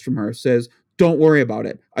text from her. It says, don't worry about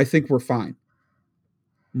it. I think we're fine.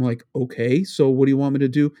 I'm like, okay, so what do you want me to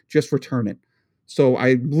do? Just return it. So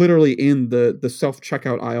I literally in the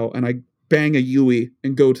self-checkout aisle, and I bang a Yui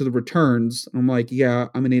and go to the returns. I'm like, yeah,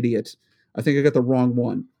 I'm an idiot. I think I got the wrong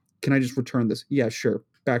one. Can I just return this? Yeah, sure.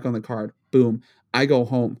 Back on the card. Boom. I go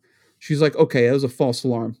home. She's like, okay, that was a false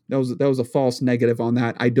alarm. That was a false negative on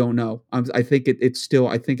that. I don't know. I think it's still.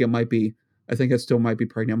 I think it might be. I think it still might be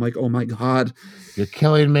pregnant. I'm like, oh my god, You're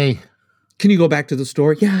killing me. can you go back to the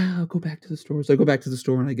store? Yeah, I'll go back to the store. So I go back to the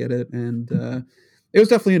store and I get it, and it was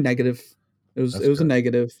definitely a negative. That's It was a good.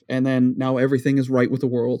 negative, and then now everything is right with the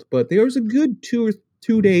world. But there was a good 2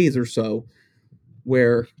 days or so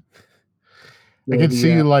where I can the,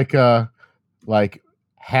 see you like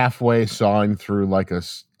halfway sawing through like a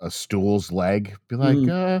stool's leg. Be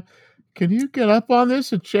like, can you get up on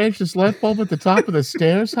this and change this light bulb at the top of the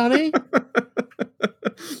stairs, honey?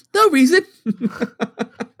 no reason.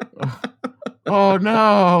 Oh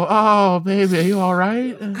no! Oh baby, are you all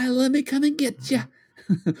right? Let me come and get you.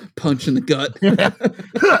 Punch in the gut.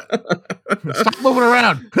 Stop moving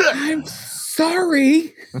around. I'm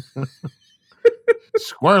sorry.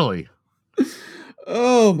 Squirrely.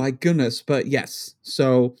 Oh my goodness! But yes,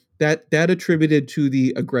 so that attributed to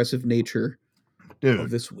the aggressive nature of Dude,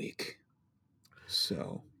 this week.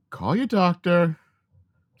 So call your doctor.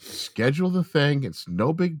 Schedule the thing. It's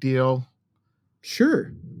no big deal.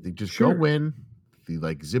 sure, They just Sure. go in. They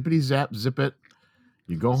like zippity zap, zip it.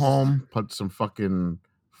 You go home, put some fucking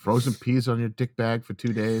frozen peas on your dick bag for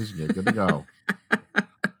 2 days, and you're good to go.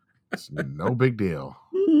 It's no big deal.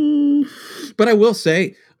 But I will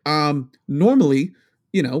say, normally,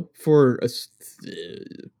 for a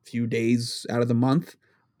few days out of the month,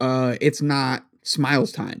 it's not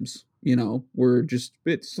smiles times.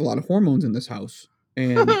 It's a lot of hormones in this house,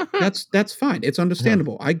 and that's fine. It's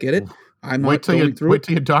understandable. I get it. I'm not going through wait it.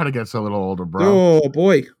 till your daughter gets a little older, bro. Oh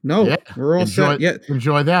boy, no, Yeah. we're all Enjoy, set. Yeah,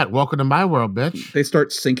 enjoy that. Welcome to my world, bitch. they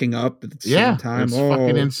start syncing up at the same time. It's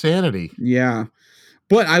fucking insanity. Yeah.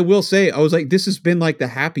 But I will say, I was like, this has been like the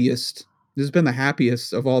happiest. This has been the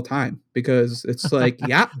happiest of all time because it's like,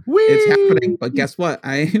 yeah, it's happening. But guess what?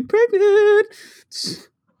 I am pregnant.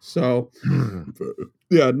 So,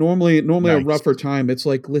 yeah, normally Nice. a rougher time. It's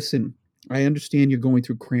like, listen, I understand you're going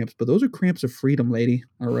through cramps, but those are cramps of freedom, lady.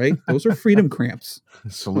 All right, those are freedom cramps.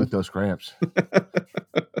 Salute those cramps.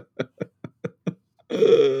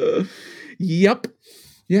 Yep.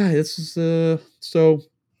 Yeah, this is so.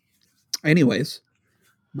 Anyways,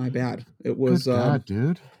 my bad. It was Good God,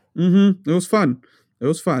 dude. it was fun. It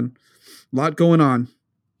was fun. A lot going on.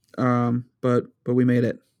 But we made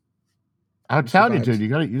it. I'm telling you, survived.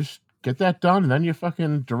 dude, you just get that done, and then you're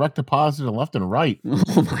fucking direct deposit left and right.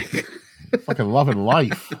 Oh my god. Fucking loving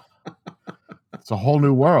life. It's a whole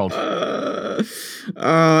new world. Yeah,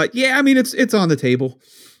 I mean it's on the table.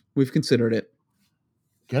 We've considered it.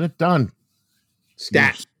 Get it done.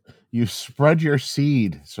 Stat. You spread your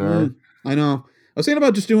seed, sir. I know. I was thinking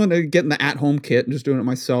about just getting the at-home kit and just doing it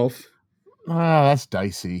myself. Ah, that's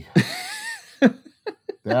dicey.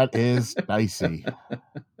 That is dicey.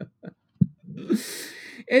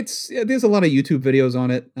 There's a lot of YouTube videos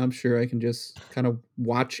on it. I'm sure I can just kind of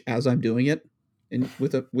watch as I'm doing it, and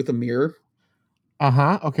with a mirror.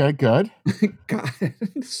 Okay, good. God,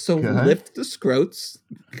 so Good. lift the scrotes.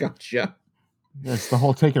 Gotcha. Yeah, it's the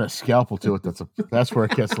whole taking a scalpel to it. That's where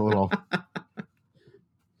it gets a little.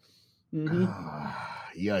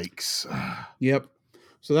 Yikes. Yep.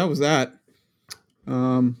 So that was that.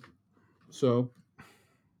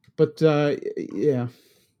 But yeah,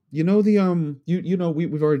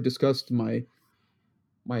 we've already discussed my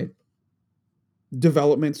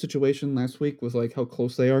development situation last week with like how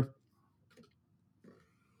close they are.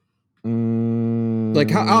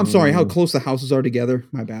 Like I'm sorry, how close the houses are together.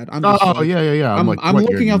 My bad. I'm just yeah. I'm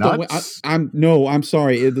looking out the window. I'm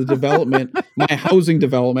sorry. The development, my housing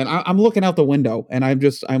development. I'm looking out the window, and I'm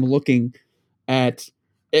looking at.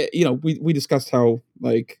 We discussed how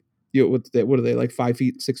like what are they like 5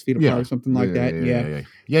 feet, 6 feet apart or something like that. Yeah.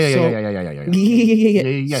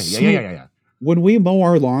 When we mow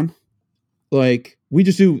our lawn, like we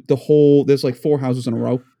just do the whole. There's like 4 houses in a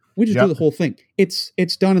row. We just do the whole thing.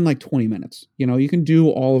 It's done in like 20 minutes. You can do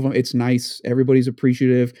all of them. It's nice. Everybody's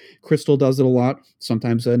appreciative. Crystal does it a lot.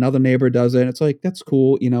 Sometimes another neighbor does it. It's like, that's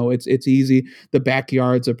cool. It's easy. The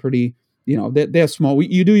backyards are pretty, they're small.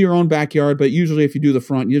 You do your own backyard, but usually if you do the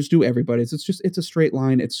front, you just do everybody's. It's a straight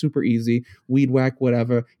line. It's super easy. Weed whack,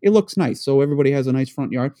 whatever. It looks nice. So everybody has a nice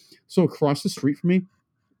front yard. So across the street from me,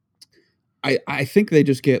 I think they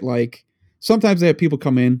just get like, sometimes they have people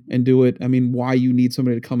come in and do it. I mean, why you need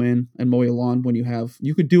somebody to come in and mow your lawn when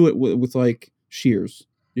you could do it with like shears.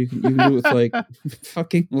 You can do it with like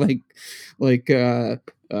fucking like a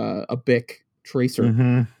Bic tracer.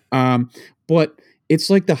 Mm-hmm. But it's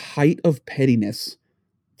like the height of pettiness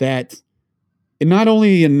that not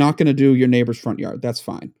only you're not going to do your neighbor's front yard, that's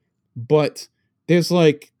fine, but there's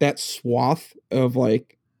like that swath of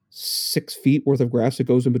like 6 feet worth of grass that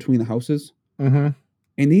goes in between the houses. Mm-hmm.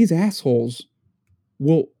 And these assholes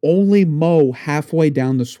will only mow halfway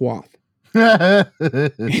down the swath.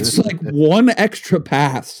 It's like one extra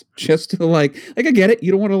pass just to like I get it.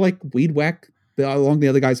 You don't want to like weed whack along the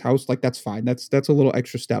other guy's house. Like that's fine. That's a little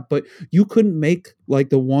extra step. But you couldn't make like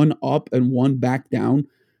the one up and one back down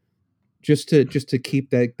just to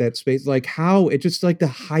keep that space. Like how it just like the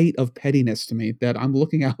height of pettiness to me that I'm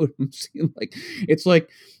looking out and seeing like it's like,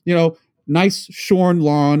 you know, nice shorn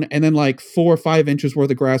lawn and then like 4 or 5 inches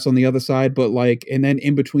worth of grass on the other side, but like and then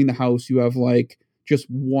in between the house you have like just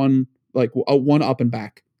one like a one up and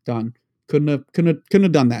back done. Couldn't have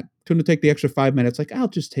done that. Couldn't have taken the extra 5 minutes. Like I'll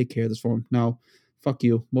just take care of this for him. No, fuck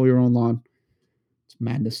you. Mow your own lawn. It's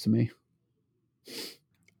madness to me.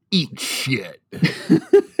 Eat shit.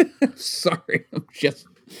 Sorry, I'm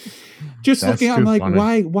just looking out. I'm like, funny.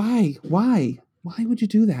 Why would you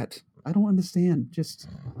do that? I don't understand. Just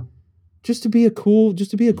to be a cool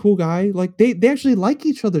guy. Like they actually like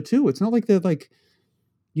each other too. It's not like they're like,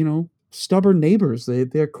 you know, stubborn neighbors.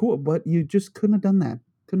 They're cool, but you just couldn't have done that.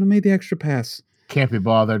 Couldn't have made the extra pass. Can't be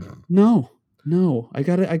bothered. No. I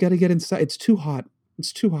gotta get inside. It's too hot. It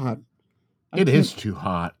is too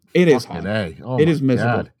hot. It is hot. Oh, it is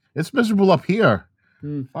miserable. God. It's miserable up here.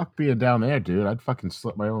 Fuck being down there, dude. I'd fucking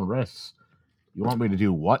slit my own wrists. You want me to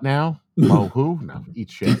do what now? Mow who? No, eat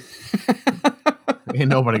shit. Ain't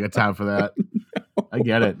nobody got time for that. No. I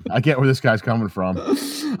get it. I get where this guy's coming from.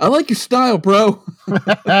 I like your style, bro.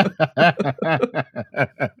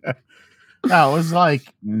 No, it was like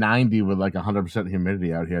 90 with like 100%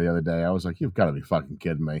 humidity out here the other day. I was like, you've got to be fucking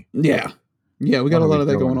kidding me. Yeah, we got a lot of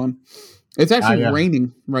that going on. It's actually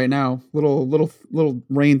raining right now. Little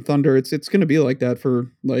rain, thunder. It's going to be like that for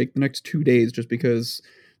like the next 2 days, just because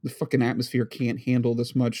the fucking atmosphere can't handle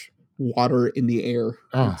this much water in the air.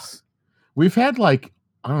 We've had like,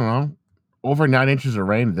 I don't know, over 9 inches of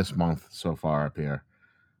rain this month so far up here.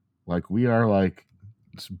 Like we are like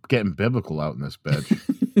it's getting biblical out in this bitch.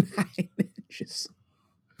 9 inches.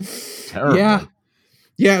 Terrible.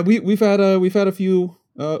 Yeah. We've had a few.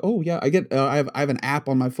 I have an app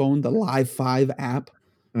on my phone, the Live 5 app,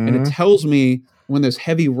 and it tells me when there's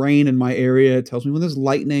heavy rain in my area. It tells me when there's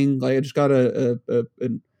lightning. Like I just got a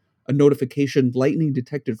notification: lightning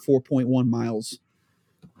detected 4.1 miles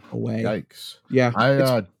away. Yikes! Yeah.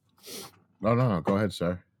 No. Go ahead,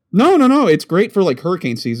 sir. No. It's great for like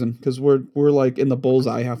hurricane season because we're like in the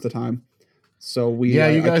bullseye half the time. So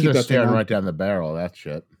you guys are staring right down the barrel of that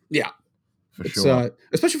shit. Yeah. For sure.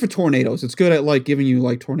 Especially for tornadoes. It's good at like giving you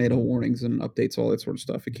like tornado warnings and updates, all that sort of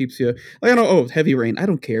stuff. It keeps you like, I know, heavy rain. I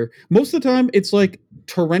don't care. Most of the time it's like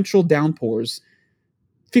torrential downpours.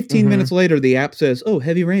 15 minutes later, the app says,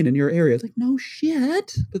 heavy rain in your area. It's like, no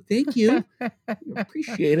shit, but thank you.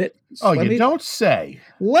 Appreciate it. Don't say.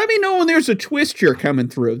 Let me know when there's a twist you're coming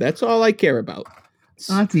through. That's all I care about.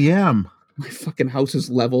 DM. My fucking house is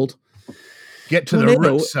leveled. Get to the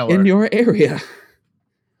root cellar. In your area.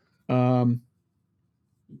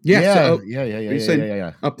 Yeah.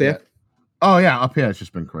 Up there. Yeah. Oh yeah, up here it's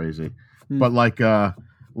just been crazy. But like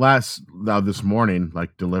this morning,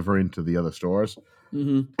 like delivering to the other stores.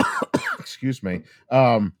 Excuse me.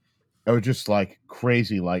 It was just like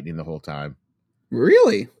crazy lightning the whole time.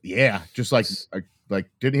 Really? Yeah, just like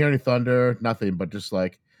didn't hear any thunder, nothing, but just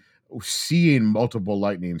like seeing multiple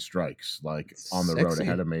lightning strikes like on the road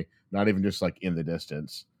ahead of me. Not even just like in the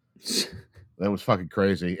distance. That was fucking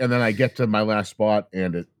crazy. And then I get to my last spot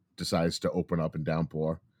and it decides to open up and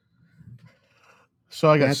downpour. So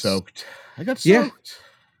I got soaked. I got soaked.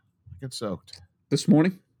 This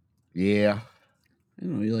morning? Yeah. I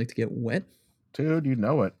don't know. You like to get wet? Dude, you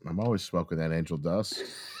know it. I'm always smoking that angel dust.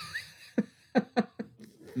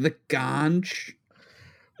 The ganj.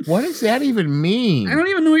 What does that even mean? I don't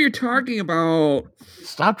even know what you're talking about.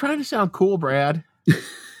 Stop trying to sound cool, Brad.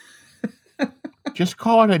 Just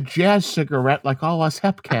call it a jazz cigarette like all us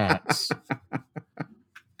hep cats.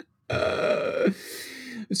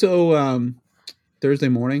 So Thursday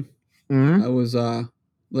morning, I was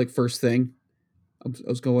like first thing, I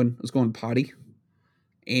was going potty,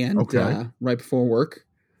 and right before work,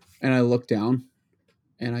 and I looked down,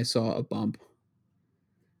 and I saw a bump.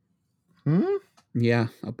 Yeah,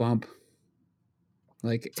 a bump.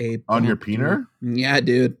 Like a bump. On your peener? Yeah,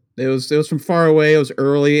 dude. It was from far away. It was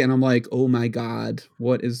early, and I'm like, oh my God,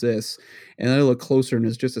 what is this? And then I look closer, and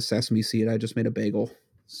it's just a sesame seed. I just made a bagel.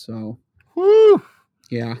 So, woo!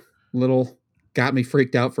 Yeah, got me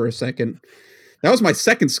freaked out for a second. That was my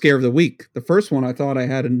second scare of the week. The first one I thought I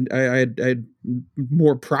had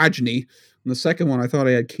more progeny. And the second one I thought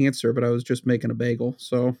I had cancer, but I was just making a bagel.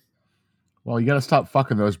 So Well, you got to stop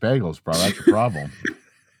fucking those bagels, bro. That's your problem.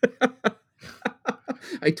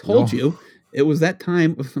 I told you it was that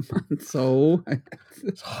time of the month, so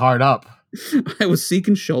it's hard up. I was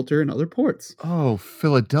seeking shelter in other ports. Oh,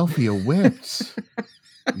 Philadelphia whipped.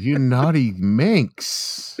 You naughty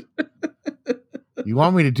minx. You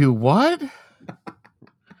want me to do what?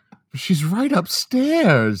 She's right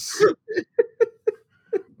upstairs.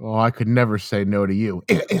 Oh, I could never say no to you.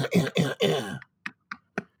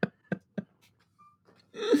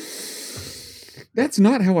 That's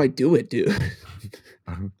not how I do it, dude.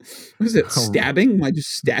 What is it? Stabbing? Am I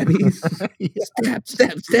just stabby? Stab,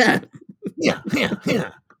 stab, stab. Yeah.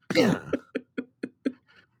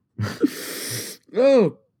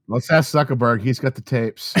 Oh. Let's ask Zuckerberg. He's got the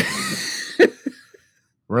tapes.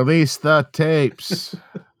 Release the tapes.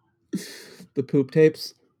 The poop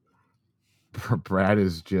tapes. Brad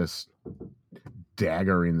is just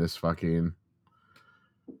daggering this fucking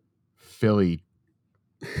Philly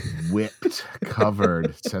whipped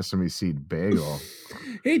covered sesame seed bagel.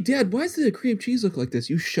 Hey, Dad, why does the cream cheese look like this?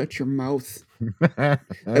 You shut your mouth.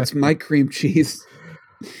 That's my cream cheese.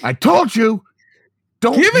 I told you,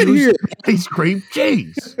 don't give it here. Daddy's cream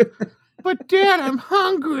cheese. But Dad, I'm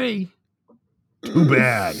hungry. Too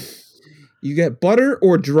bad. You get butter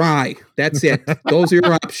or dry. That's it. Those are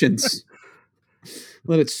your options.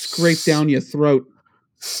 Let it scrape down your throat.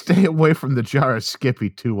 Stay away from the jar of Skippy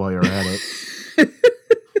too while you're at it.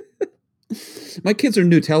 My kids are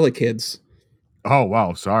Nutella kids. Oh,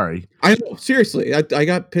 wow. Sorry. I know. Seriously. I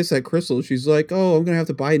got pissed at Crystal. She's like, oh, I'm going to have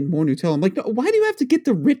to buy more Nutella. I'm like, no, why do you have to get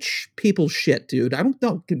the rich people shit, dude? I don't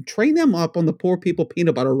know. Train them up on the poor people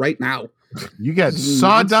peanut butter right now. You get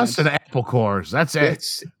sawdust and apple cores. That's it.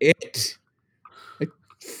 That's it. Like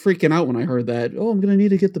freaking out when I heard that. Oh, I'm going to need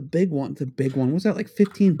to get the big one. The big one. Was that like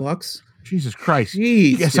 $15? Jesus Christ.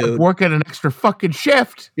 Jeez, guess dude. I'm working an extra fucking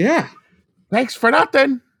shift. Yeah. Thanks for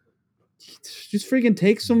nothing. Just freaking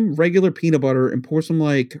take some regular peanut butter and pour some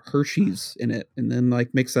like Hershey's in it and then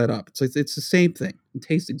like mix that up. It's like it's the same thing. It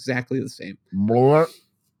tastes exactly the same.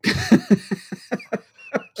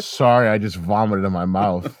 Sorry, I just vomited in my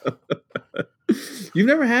mouth. You've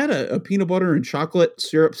never had a peanut butter and chocolate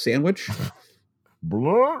syrup sandwich?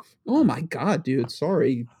 Blur. Oh my god, dude.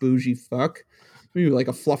 Sorry, bougie fuck. Maybe like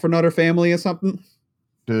a Fluffernutter family or something.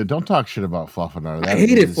 Dude, don't talk shit about Fluffernutter. I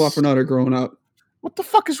hated Fluffernutter growing up. What the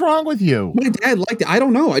fuck is wrong with you? My dad liked it. I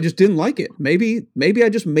don't know. I just didn't like it. Maybe I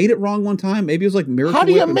just made it wrong one time. Maybe it was like Miracle How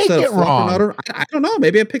do you Whip make instead it of Fluffernutter. wrong? I don't know.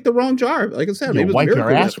 Maybe I picked the wrong jar. Like I said, maybe You it was wipe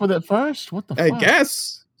Miracle your ass Whip. with it first? What the fuck? I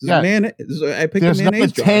guess. Yeah. I picked There's a not a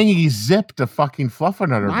mayonnaise jar. tangy zip to fucking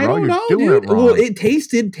Fluffernutter, bro. I don't know, You're doing dude. it wrong. Well, it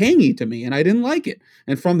tasted tangy to me, and I didn't like it.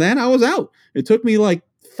 And from then, I was out. It took me like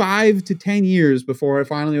 5 to 10 years before I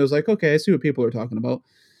finally was like, okay, I see what people are talking about.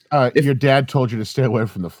 Your dad told you to stay away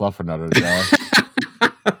from the Fluffernutter jar.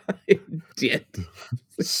 I did.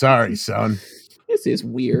 Sorry, son. This is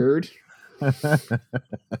weird.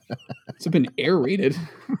 It's been aerated.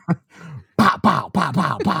 Pow, pow, pow,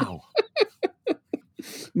 pow, pow.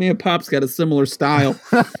 Me and Pop's got a similar style.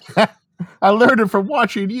 I learned it from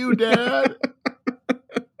watching you, Dad.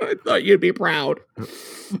 I thought you'd be proud.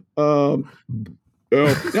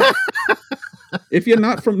 If you're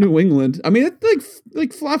not from New England, I mean, it's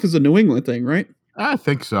like fluff is a New England thing, right? I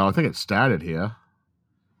think so. I think it started here.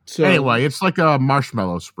 So Anyway, it's like a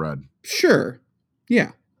marshmallow spread. Sure.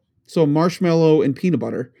 Yeah. So marshmallow and peanut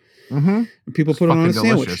butter. Mm-hmm. And people put it on a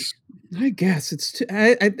sandwich. Delicious. I guess it's too,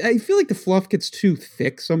 I feel like the fluff gets too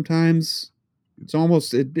thick sometimes. It's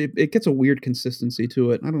almost it gets a weird consistency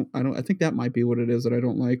to it. I think that might be what it is that I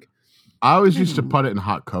don't like. I always used to put it in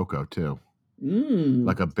hot cocoa too. Mm.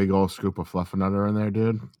 Like a big old scoop of Fluffernutter in there,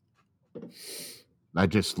 dude. I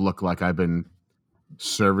just look like I've been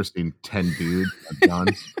servicing 10 dudes. I'm done.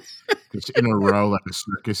 Just in a row like a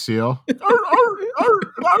circus seal.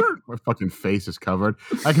 My fucking face is covered.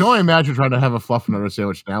 I can only imagine trying to have a Fluffernutter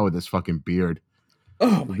sandwich now with this fucking beard.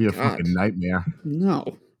 Oh, it would be a fucking nightmare.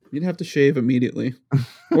 No. You'd have to shave immediately.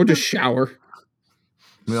 Or just shower.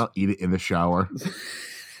 Maybe I'll eat it in the shower.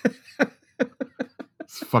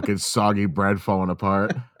 It's fucking soggy bread falling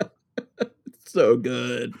apart. So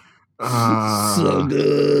good. So So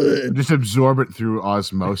good. Just absorb it through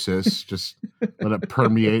osmosis. Just let it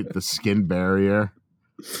permeate the skin barrier.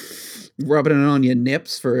 Rubbing it on your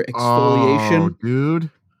nips for exfoliation. Oh, dude.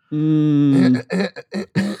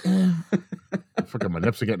 Fucking my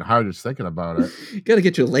nips are getting hard just thinking about it. You got to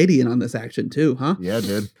get your lady in on this action too, huh? Yeah,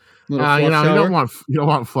 dude. You don't want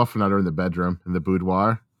Fluffernutter in the bedroom, in the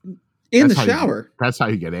boudoir. In the shower. That's how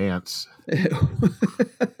you get ants.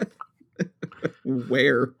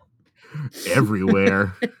 Where?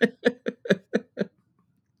 Everywhere.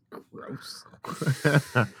 Gross.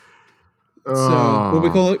 So what we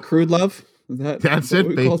call it? Crude love? That's what it.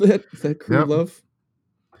 we called it? Is that crude Yep. love?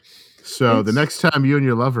 So the next time you and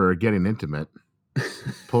your lover are getting intimate,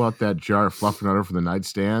 pull out that jar of Fluffernutter from the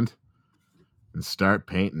nightstand and start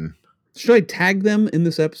painting. Should I tag them in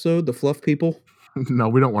this episode, the fluff people? No,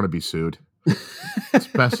 we don't want to be sued. It's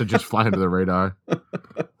best to just fly under the radar.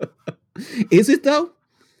 Is it though?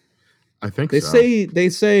 I think they so. They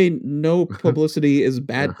say no publicity is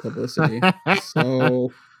bad publicity.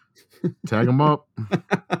 So tag them up.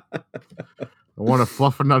 I want a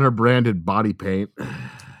Fluffernutter branded body paint.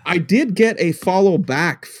 I did get a follow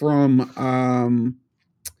back from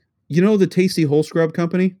the Tasty Hole Scrub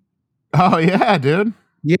company. Oh yeah, dude.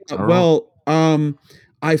 Yeah, well,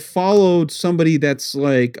 I followed somebody that's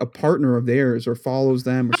like a partner of theirs or follows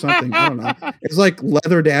them or something. I don't know. It's like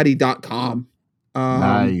leatherdaddy.com.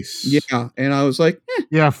 Nice. Yeah, and I was like,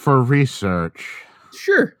 yeah, for research.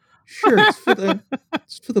 Sure. It's for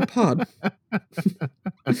the pod.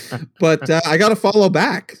 But I got to follow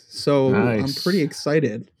back, so nice. I'm pretty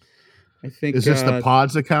excited. I think is this the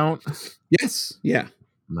Pods account? Yes. Yeah.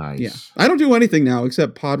 Nice. Yeah. I don't do anything now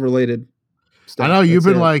except pod related stuff. I know you've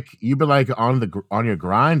been like on your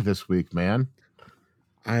grind this week, man.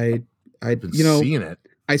 I been seeing it.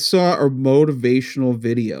 I saw a motivational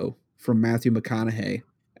video from Matthew McConaughey,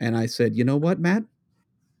 and I said, you know what, Matt?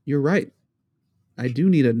 You're right. I do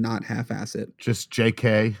need to not half-ass it. Just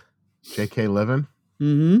JK living?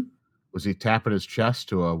 Mm-hmm. Was he tapping his chest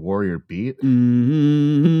to a warrior beat?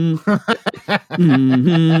 Mm-hmm.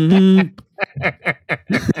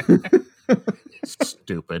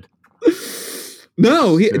 Stupid.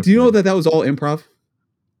 No, do you know that was all improv?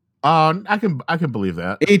 I can believe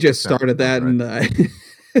that. He just started that, and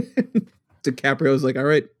DiCaprio's like, "All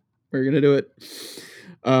right, we're gonna do it."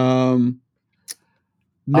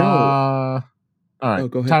 No. All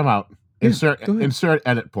right. Go ahead. Time out. Yeah, insert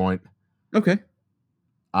edit point. Okay.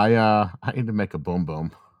 I need to make a boom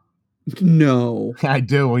boom. No. I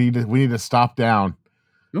do. We need to stop down.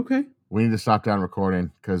 Okay. We need to stop down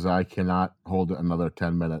recording because I cannot hold it another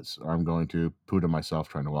 10 minutes or I'm going to poo to myself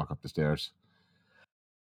trying to walk up the stairs.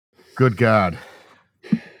 Good God.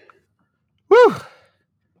 Woo!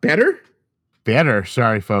 Better?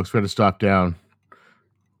 Sorry, folks. We had to stop down.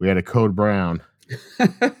 We had a code brown.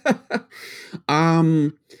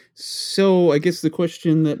 So I guess the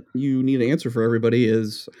question that you need to answer for everybody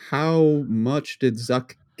is how much did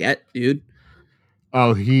Zuck get, dude?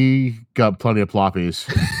 Oh, he got plenty of ploppies.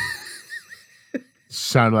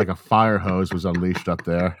 Sounded like a fire hose was unleashed up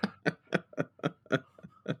there.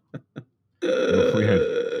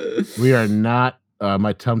 We are not.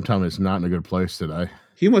 My tum-tum is not in a good place today.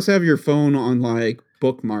 You must have your phone on like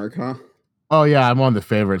bookmark, huh? Oh yeah, I'm on the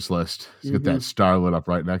favorites list. Let's get that star lit up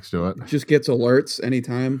right next to it. Just gets alerts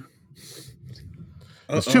anytime.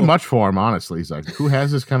 It's too much for him, honestly. He's like, who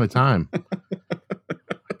has this kind of time?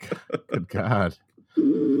 Good God.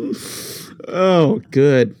 Oh,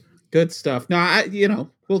 good stuff. No,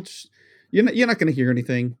 we'll just, you're not going to hear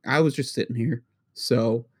anything. I was just sitting here,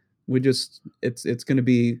 so it's going to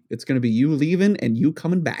be you leaving and you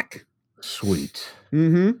coming back. Sweet.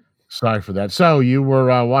 Mm-hmm. Sorry for that. So you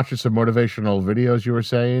were watching some motivational videos, you were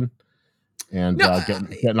saying, and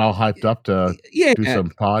getting all hyped up to do some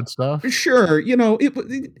pod stuff. Sure,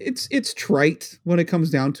 it's trite when it comes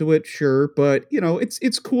down to it. Sure, but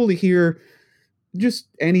it's cool to hear. Just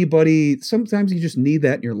anybody. Sometimes you just need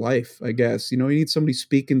that in your life. I guess you need somebody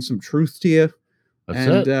speaking some truth to you.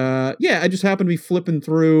 That's it. I just happen to be flipping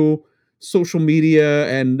through social media,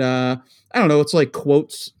 and I don't know. It's like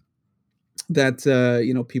quotes that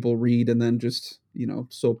people read and then just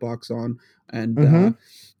soapbox on, and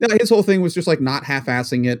his whole thing was just like not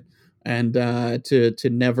half-assing it, and to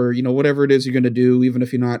never whatever it is you're going to do, even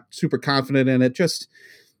if you're not super confident in it, just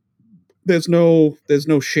there's no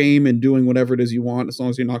shame in doing whatever it is you want as long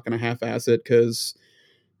as you're not going to half-ass it, because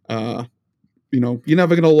you're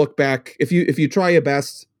never going to look back if you try your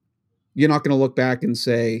best. You're not going to look back and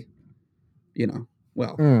say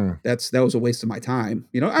well, that was a waste of my time.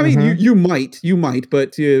 I mean, you might,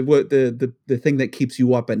 but what the thing that keeps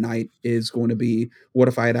you up at night is going to be, what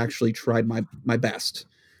if I had actually tried my best?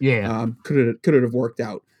 Yeah. Could it have worked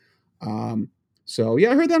out? So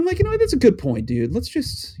yeah, I heard that. I'm like, that's a good point, dude. Let's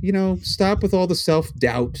just, stop with all the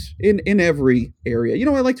self-doubt in every area.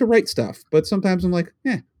 I like to write stuff, but sometimes I'm like,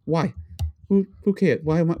 why? Who cares?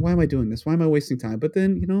 Why am I doing this? Why am I wasting time? But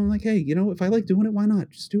then, I'm like, hey, if I like doing it, why not?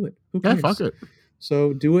 Just do it. Who cares? Yeah, fuck it.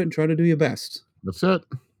 So do it and try to do your best. That's it.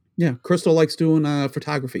 Yeah. Crystal likes doing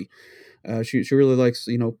photography. She really likes,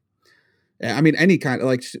 I mean, any kind of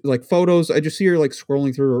like photos. I just see her like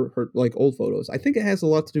scrolling through her like old photos. I think it has a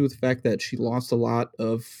lot to do with the fact that she lost a lot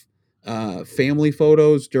of family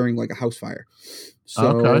photos during like a house fire.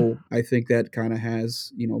 So Okay. I think that kind of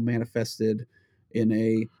has, manifested in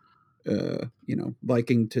a,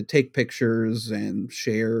 liking to take pictures and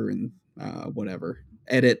share and whatever,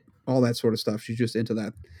 edit, all that sort of stuff. She's just into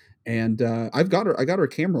that. And I got her a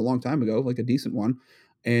camera a long time ago, like a decent one.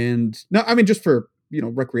 And no, I mean, just for,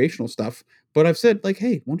 recreational stuff. But I've said like,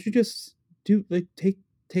 hey, why don't you just do like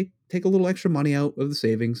take a little extra money out of the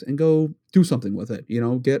savings and go do something with it,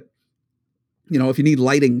 get, if you need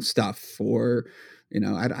lighting stuff or,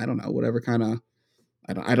 I don't know, whatever kind of,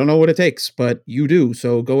 I don't know what it takes, but you do.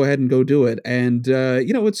 So go ahead and go do it. And,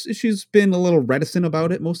 she's been a little reticent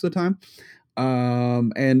about it most of the time.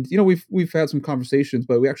 And we've had some conversations,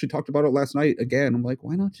 but we actually talked about it last night again. I'm like,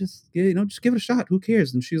 why not just just give it a shot? Who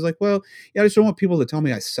cares? And she's like, well, yeah, I just don't want people to tell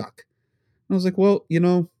me I suck. And I was like, well, you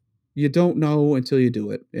don't know until you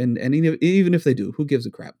do it. And even if they do, who gives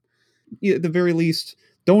a crap? At the very least,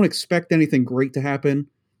 don't expect anything great to happen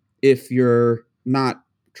if you're not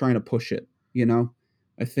trying to push it,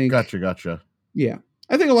 I think. Gotcha. Yeah.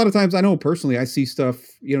 I think a lot of times, I know personally, I see stuff,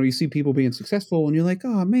 you see people being successful and you're like,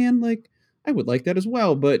 oh man, like I would like that as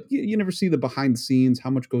well. But you never see the behind the scenes, how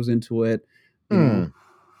much goes into it. Yeah,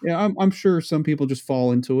 I'm sure some people just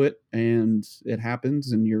fall into it and it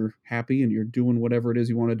happens and you're happy and you're doing whatever it is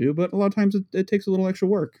you want to do. But a lot of times it takes a little extra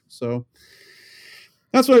work. So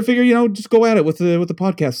that's what I figure, just go at it with the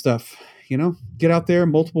podcast stuff, get out there,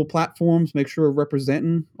 multiple platforms, make sure we're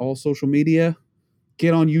representing all social media,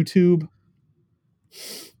 get on YouTube.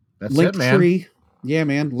 That's it, man. Linktree. Yeah,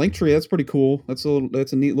 man. Linktree, that's pretty cool. That's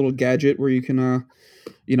a neat little gadget where you can,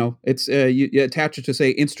 it's you attach it to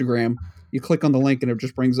say Instagram. You click on the link and it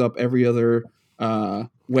just brings up every other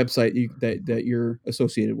website that you're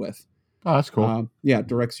associated with. Oh, that's cool. Yeah, it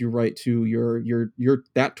directs you right to your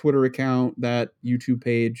that Twitter account, that YouTube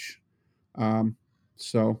page.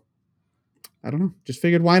 So I don't know. Just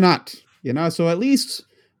figured why not? So at least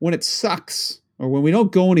when it sucks or when we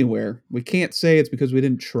don't go anywhere, we can't say it's because we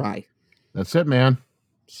didn't try. That's it, man.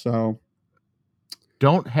 So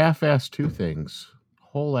don't half-ass two things.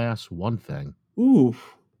 Whole-ass one thing. Ooh,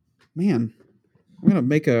 man. I'm gonna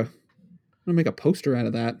make a poster out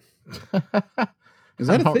of that. Is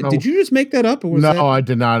that a thing? Did you just make that up? Or was no, I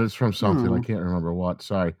did not. It's from something. I can't remember what.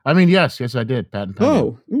 Sorry. I mean, yes, I did. Patent pending.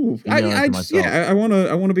 Oh, ooh. I want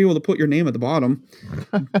to be able to put your name at the bottom,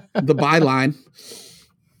 the byline.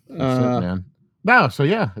 Man. No, so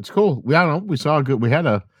yeah, it's cool. I don't know. We saw we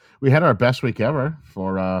had our best week ever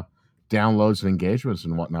for downloads and engagements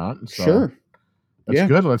and whatnot. So sure. That's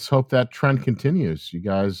good. Let's hope that trend continues. You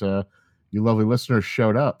guys, you lovely listeners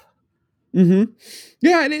showed up. Mm-hmm.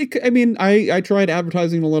 Yeah, and I tried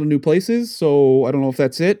advertising in a lot of new places, so I don't know if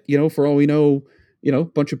that's it. For all we know, a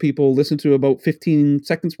bunch of people listened to about 15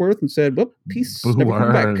 seconds worth and said, well, peace. Never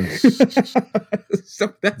come back.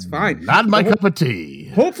 So that's fine. Not my cup of tea.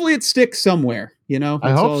 Hopefully it sticks somewhere,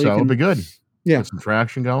 I hope so. It'll be good. Yeah. Get some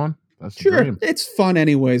traction going. That's sure. It's fun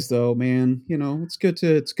anyways, though, man. It's good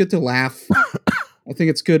to laugh. I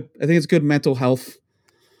think it's good. I think it's good mental health.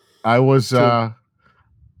 I was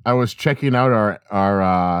checking out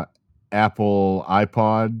our Apple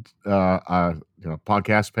iPod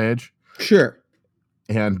podcast page. Sure.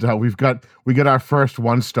 And we got our first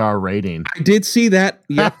 1-star rating. I did see that.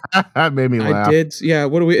 Yeah. That made me laugh. I did. Yeah.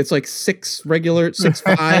 What do we? It's like 6 regular,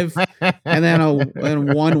 6.5, and then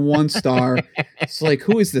and 1 star. It's like,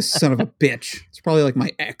 who is this son of a bitch? It's probably like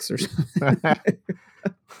my ex or something.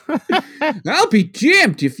 I'll be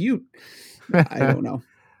jammed if you. I don't know.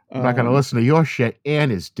 I'm not going to listen to your shit,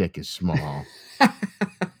 and his dick is small.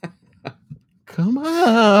 Come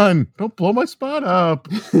on. Don't blow my spot up.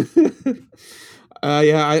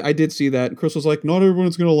 Yeah, I did see that. Chris was like, not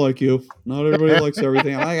everyone's going to like you. Not everybody likes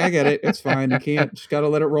everything. I get it. It's fine. You can't. Just got to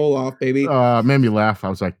let it roll off, baby. Made me laugh. I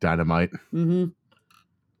was like, dynamite. Mm-hmm.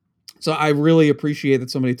 So I really appreciate that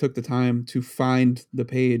somebody took the time to find the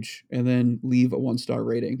page and then leave a 1-star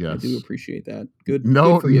rating. Yes. I do appreciate that. Good.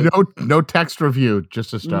 No, good for you. no text review,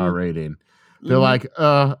 just a star rating. They're like,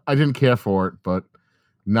 I didn't care for it, but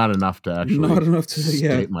not enough to actually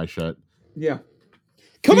state my shit. Yeah.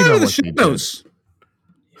 Come out of the shadows.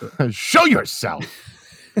 Show yourself,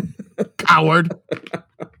 coward.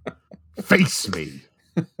 Face me.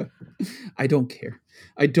 I don't care.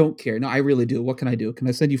 No, I really do. What can I do? Can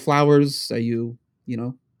I send you flowers? Are you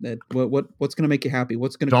that what's going to make you happy?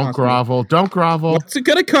 What's going to Don't grovel. What's it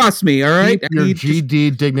going to cost me? All right. Keep your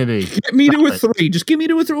GD dignity. Get me to a 3. Just give me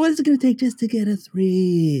to a 3. What is it going to take just to get a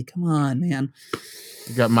 3? Come on, man.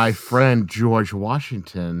 You got my friend George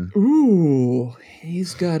Washington. Ooh,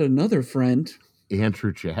 he's got another friend.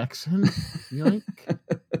 Andrew Jackson? You like?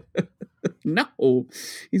 No,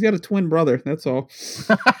 he's got a twin brother. That's all.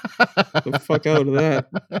 The fuck out of that.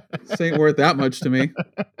 This ain't worth that much to me.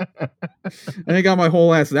 I ain't got my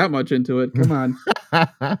whole ass that much into it. Come on.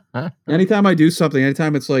 Anytime I do something,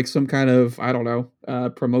 anytime it's like some kind of, I don't know,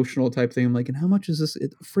 promotional type thing, I'm like, and how much is this?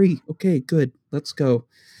 Free. Okay, good. Let's go.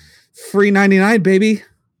 Free 99, baby.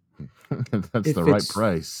 That's If the right it's-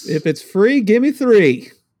 price. If it's free, give me 3.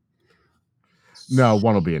 No,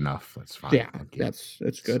 one will be enough. That's fine. Yeah, Thank you.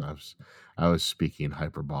 that's good. I was speaking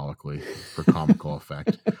hyperbolically for comical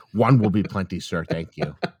effect. One will be plenty, sir. Thank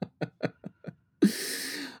you.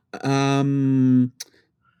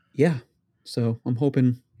 Yeah. So I'm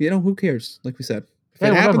hoping, who cares? Like we said, if Hey,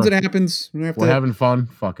 it happens, whatever. it happens. We don't have We're to- having fun.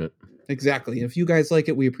 Fuck it. Exactly. If you guys like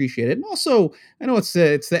it, we appreciate it. And also, I know it's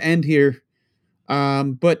the end here,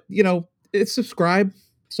 but it's subscribe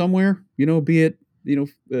somewhere. Be it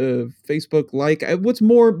Facebook like. What's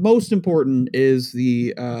most important is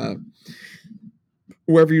the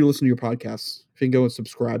wherever you listen to your podcasts. If you can go and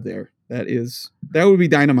subscribe there, that would be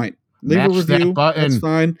dynamite. Leave Match a review. that button. That's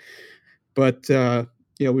fine. But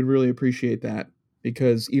we'd really appreciate that,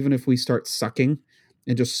 because even if we start sucking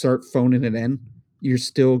and just start phoning it in, you're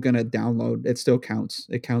still gonna download. It still counts.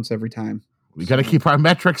 It counts every time. We got to keep our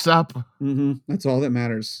metrics up. Mm-hmm. That's all that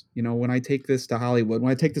matters. When I take this to Hollywood,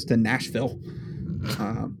 when I take this to Nashville,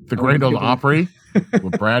 The Grand Ole Opry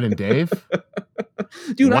with Brad and Dave.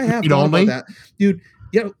 Dude, One I have feet thought only? about that. Dude,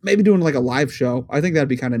 maybe doing like a live show. I think that'd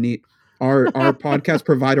be kind of neat. Our podcast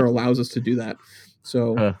provider allows us to do that.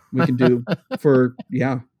 So we can do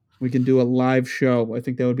we can do a live show. I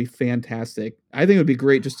think that would be fantastic. I think it would be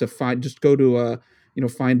great just to go to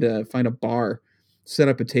find a bar, set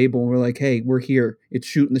up a table, and we're like, hey, we're here. It's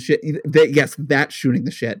shooting the shit. Yes, that's shooting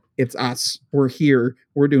the shit. It's us. We're here.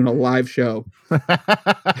 We're doing a live show. And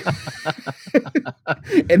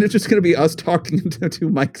it's just going to be us talking into 2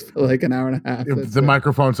 mics for like an hour and a half. If the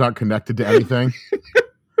microphone's not connected to anything.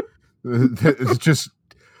 It's just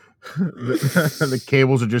the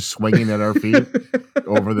cables are just swinging at our feet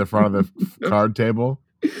over the front of the card table.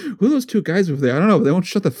 Who are those 2 guys over there? I don't know. They won't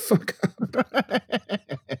shut the fuck up.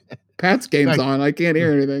 Pat's game's on. I can't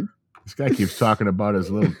hear anything. This guy keeps talking about his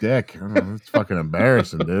little dick. I don't know, it's fucking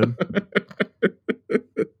embarrassing, dude.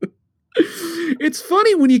 It's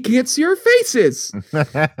funny when you can't see our faces.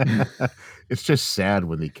 It's just sad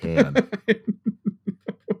when he can.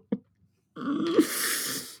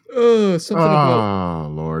 Something about. Oh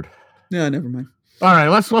Lord. No, never mind. All right,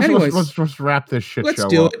 let's Anyways, wrap this shit Let's show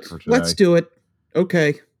do up it. for today. Let's do it.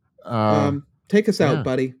 Okay. Take us yeah. out,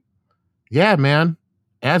 buddy. Yeah, man.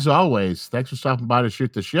 As always, thanks for stopping by to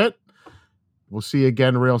shoot the shit. We'll see you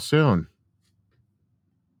again real soon.